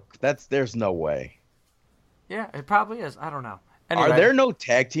joke. There's no way. Yeah, it probably is. I don't know. Anyway. Are there no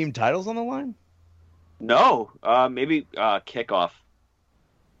tag team titles on the line? No. Maybe kickoff.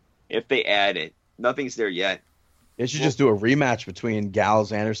 If they add it. Nothing's there yet. They should just do a rematch between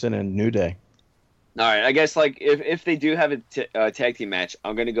Gallows, Anderson, and New Day. All right. I guess if they do have a tag team match,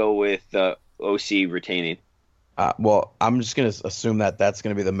 I'm going to go with OC retaining. Well, I'm just going to assume that's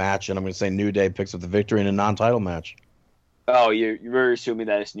going to be the match, and I'm going to say New Day picks up the victory in a non-title match. Oh, you're assuming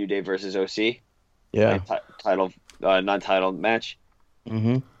that it's New Day versus OC? Yeah. Title, non-title match?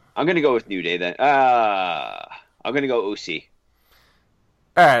 Mm-hmm. I'm going to go with New Day then. I'm going to go OC.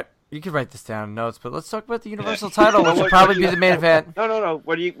 All right, you can write this down in notes, but let's talk about the Universal title, which will probably be the main event. No.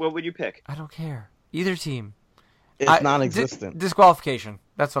 What would you pick? I don't care. Either team. It's non-existent. Disqualification.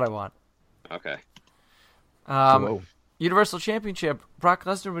 That's what I want. Okay. Whoa. Universal Championship. Brock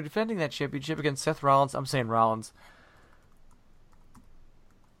Lesnar will be defending that championship against Seth Rollins. I'm saying Rollins.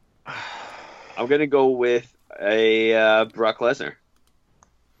 I'm gonna go with a Brock Lesnar.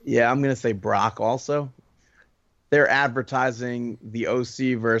 Yeah, I'm gonna say Brock also. They're advertising the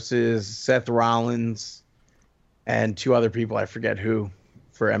OC versus Seth Rollins and two other people, I forget who,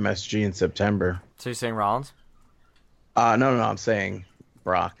 for MSG in September. So you're saying Rollins? No, I'm saying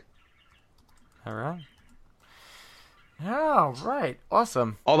Brock. All right. Oh, right.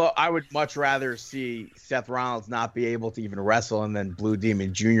 Awesome. Although I would much rather see Seth Rollins not be able to even wrestle and then Blue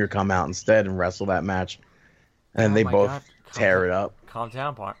Demon Jr. come out instead and wrestle that match. And they both tear it up. Calm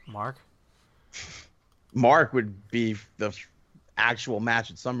down, Mark. Mark would be the actual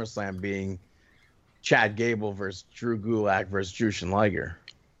match at SummerSlam being Chad Gable versus Drew Gulak versus Jushin Liger.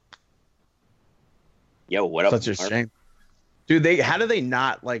 Yo, what up? Such a shame. Dude, how do they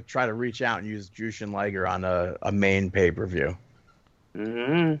not try to reach out and use Jushin Liger on a main pay-per-view?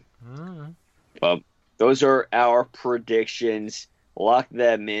 Those are our predictions. Lock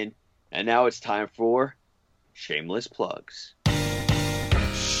them in. And now it's time for Shameless Plugs.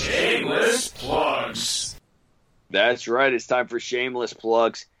 Shameless Plugs. That's right. It's time for Shameless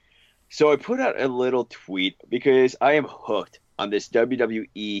Plugs. So I put out a little tweet because I am hooked on this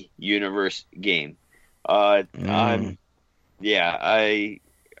WWE Universe game. I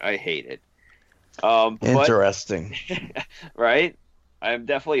hate it. Interesting. Right? I'm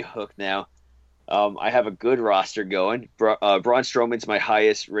definitely hooked now. I have a good roster going. Braun Strowman's my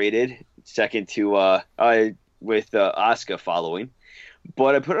highest rated, second to with Asuka following.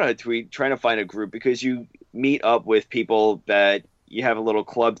 But I put out a tweet trying to find a group because you meet up with people that you have a little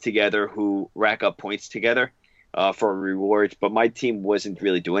club together who rack up points together for rewards. But my team wasn't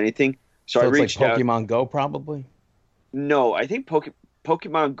really doing anything. So I it's reached like out. Pokemon Go, probably? No, I think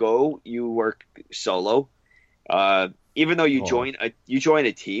Pokemon Go, you work solo. Even though you join a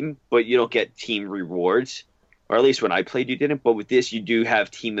team, but you don't get team rewards. Or at least when I played, you didn't. But with this, you do have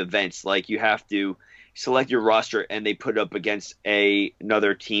team events. Like you have to select your roster, and they put it up against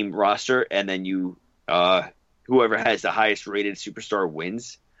another team roster, and then you whoever has the highest rated superstar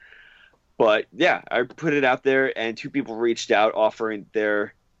wins. But yeah, I put it out there, and two people reached out offering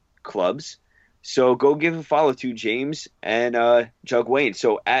their clubs. So go give a follow to James and Jug Wayne.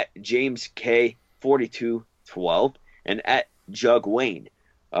 So at James K4212 and at Jug Wayne.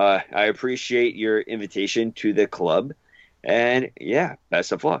 I appreciate your invitation to the club. And yeah,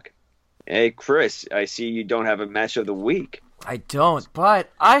 best of luck. Hey, Chris, I see you don't have a match of the week. I don't, but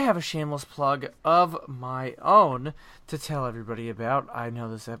I have a shameless plug of my own to tell everybody about. I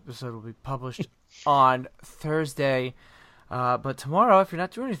know this episode will be published on Thursday, but tomorrow, if you're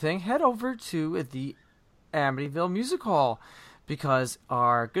not doing anything, head over to the Amityville Music Hall because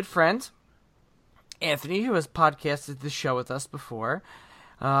our good friend Anthony, who has podcasted the show with us before,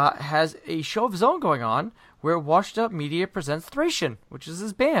 has a show of his own going on where Washed Up Media presents Thracian, which is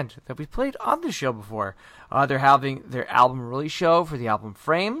his band that we played on the show before. They're having their album release show for the album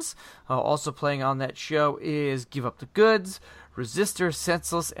Frames. Also playing on that show is Give Up the Goods, Resistor,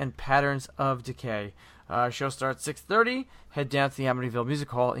 Senseless, and Patterns of Decay. Show starts 6:30. Head down to the Amityville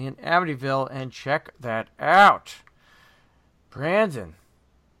Music Hall in Amityville and check that out. Brandon,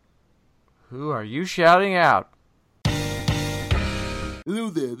 who are you shouting out?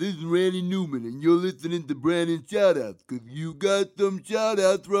 Hello there, this is Randy Newman, and you're listening to Brandon Shoutouts, because you got some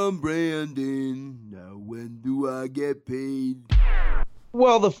shoutouts from Brandon. Now, when do I get paid?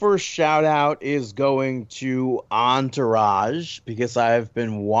 Well, the first shout out is going to Entourage, because I've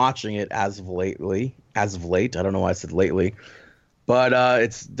been watching it as of late. I don't know why I said lately. But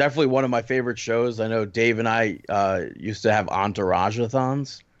it's definitely one of my favorite shows. I know Dave and I used to have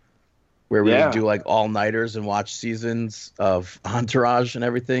Entourage-a-thons, where we would do like all-nighters and watch seasons of Entourage and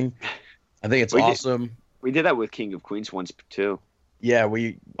everything. I think it's awesome. We did that with King of Queens once, too. Yeah,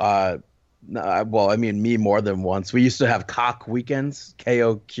 me more than once. We used to have Cock Weekends,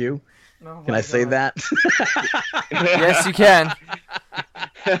 K-O-Q. Oh, can I say that? Yes, you can.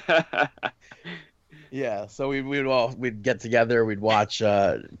 Yeah, so we'd get together, we'd watch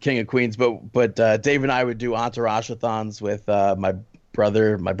King of Queens, but Dave and I would do Entourage-a-thons with my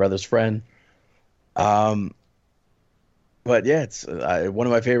brother's friend. But yeah, it's one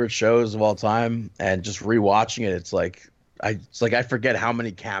of my favorite shows of all time, and just rewatching it, it's like I forget how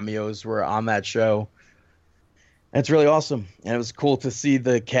many cameos were on that show. And it's really awesome, and it was cool to see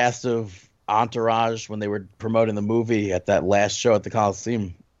the cast of Entourage when they were promoting the movie at that last show at the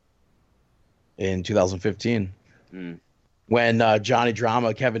Coliseum in 2015. When Johnny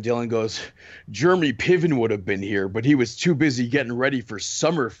Drama, Kevin Dillon goes, Jeremy Piven would have been here, but he was too busy getting ready for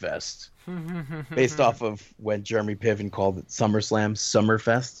Summerfest. Based off of when Jeremy Piven called it SummerSlam,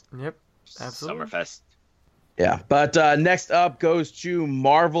 Summerfest. Yep, absolutely. Summerfest. Yeah, but next up goes to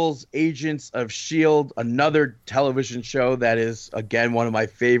Marvel's Agents of S.H.I.E.L.D., another television show that is, again, one of my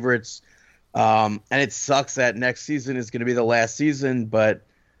favorites. And it sucks that next season is going to be the last season, but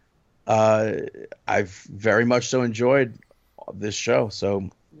I've very much so enjoyed this show. So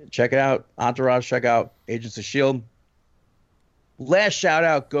check it out. Entourage, check out Agents of S.H.I.E.L.D. Last shout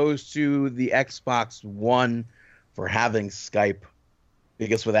out goes to the Xbox One for having Skype,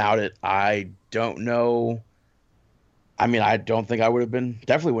 because without it, I don't know. I mean, I don't think I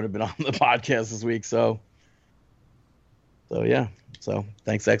definitely would have been on the podcast this week. So yeah. So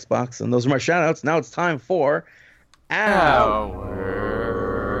thanks, Xbox. And those are my shout outs. Now it's time for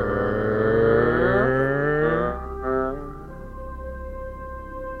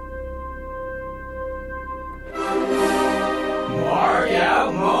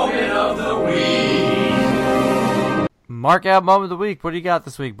Mark out moment of the week. What do you got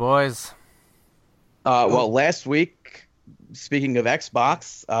this week, boys? Well, last week, speaking of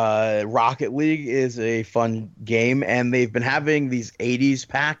Xbox, Rocket League is a fun game, and they've been having these 80s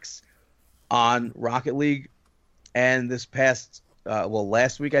packs on Rocket League. And this past,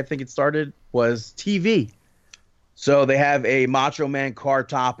 last week, I think it started, was TV. So they have a Macho Man car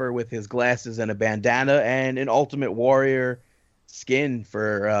topper with his glasses and a bandana, and an Ultimate Warrior skin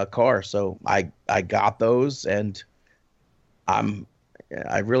for car. So I got those, and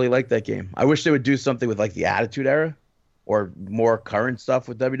I really like that game. I wish they would do something with like the Attitude Era or more current stuff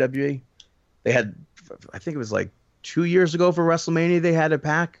with WWE. They had, I think it was like 2 years ago for WrestleMania, they had a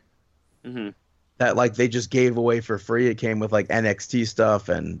pack that like they just gave away for free. It came with like NXT stuff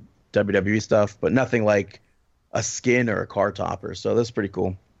and WWE stuff, but nothing like a skin or a car topper. So that's pretty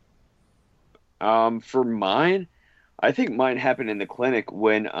cool. For mine, I think mine happened in the clinic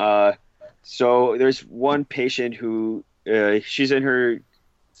when so there's one patient who she's in her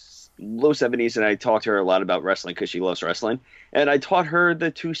low 70s, and I talked to her a lot about wrestling because she loves wrestling, and I taught her the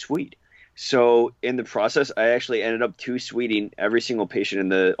Too Sweet. So in the process, I actually ended up Too Sweeting every single patient in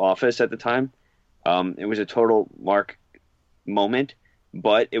the office at the time. It was a total Mark moment,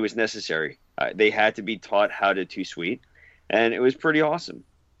 but it was necessary. They had to be taught how to Too Sweet, and it was pretty awesome.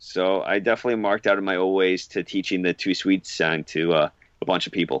 So I definitely marked out in my old ways to teaching the Too Sweet sound to a bunch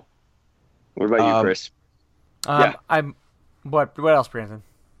of people. What about you, Chris? Yeah. What else, Brandon?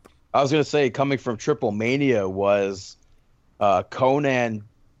 I was going to say, coming from Triple Mania was Conan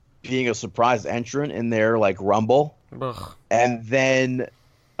being a surprise entrant in their like Rumble. Ugh. And then,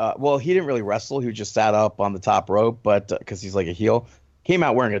 he didn't really wrestle. He just sat up on the top rope, but because he's like a heel. Came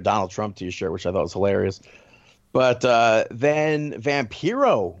out wearing a Donald Trump t-shirt, which I thought was hilarious. But then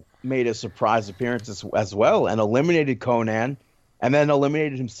Vampiro made a surprise appearance as well and eliminated Conan, and then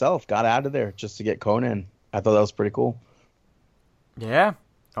eliminated himself, got out of there just to get Conan. I thought that was pretty cool. Yeah,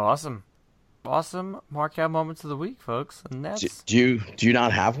 awesome mark out moments of the week, folks. And that's do you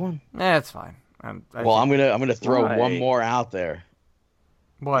not have one? It's fine. I'm gonna throw one more out there.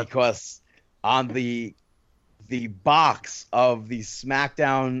 What? Because on the box of the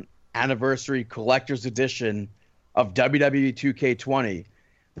SmackDown Anniversary Collector's Edition of WWE 2K20,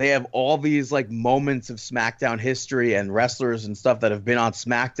 they have all these like moments of SmackDown history and wrestlers and stuff that have been on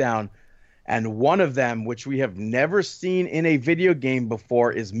SmackDown. And one of them, which we have never seen in a video game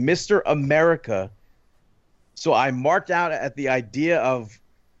before, is Mr. America. So I marked out at the idea of,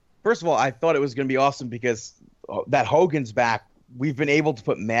 first of all, I thought it was going to be awesome because that Hogan's back. We've been able to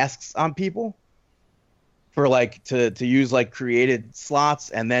put masks on people for like to use like created slots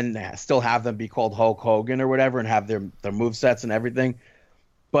and then still have them be called Hulk Hogan or whatever and have their movesets and everything.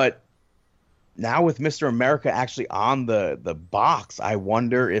 But now with Mr. America actually on the box, I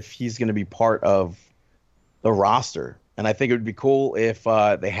wonder if he's going to be part of the roster. And I think it would be cool if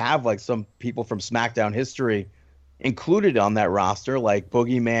they have like some people from SmackDown history included on that roster, like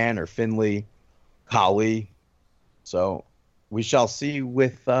Boogeyman or Finley, Khali. So we shall see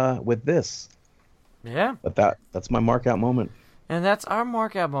with this. Yeah. But that's my mark out moment. And that's our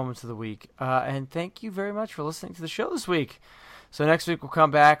mark out moments of the week. And thank you very much for listening to the show this week. So next week we'll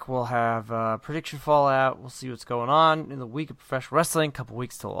come back. We'll have prediction fallout. We'll see what's going on in the week of professional wrestling. A couple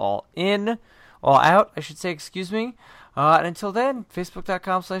weeks till all out, I should say, excuse me. And until then,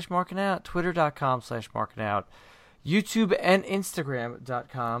 Facebook.com/markingout, Twitter.com/markingout, YouTube and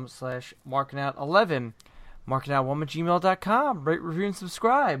Instagram.com/markingout11, markingout1@gmail.com. Rate, review, and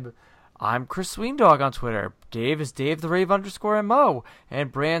subscribe I'm Chris Sweendog on Twitter. Dave is Dave the Rave _MO.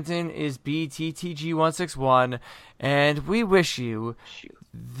 And Brandon is BTTG161. And we wish you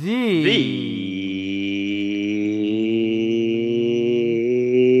the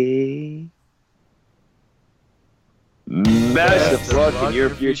best of luck in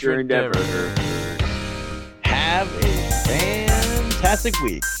your future endeavors. Have a fantastic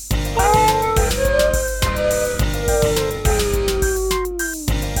week. Bye.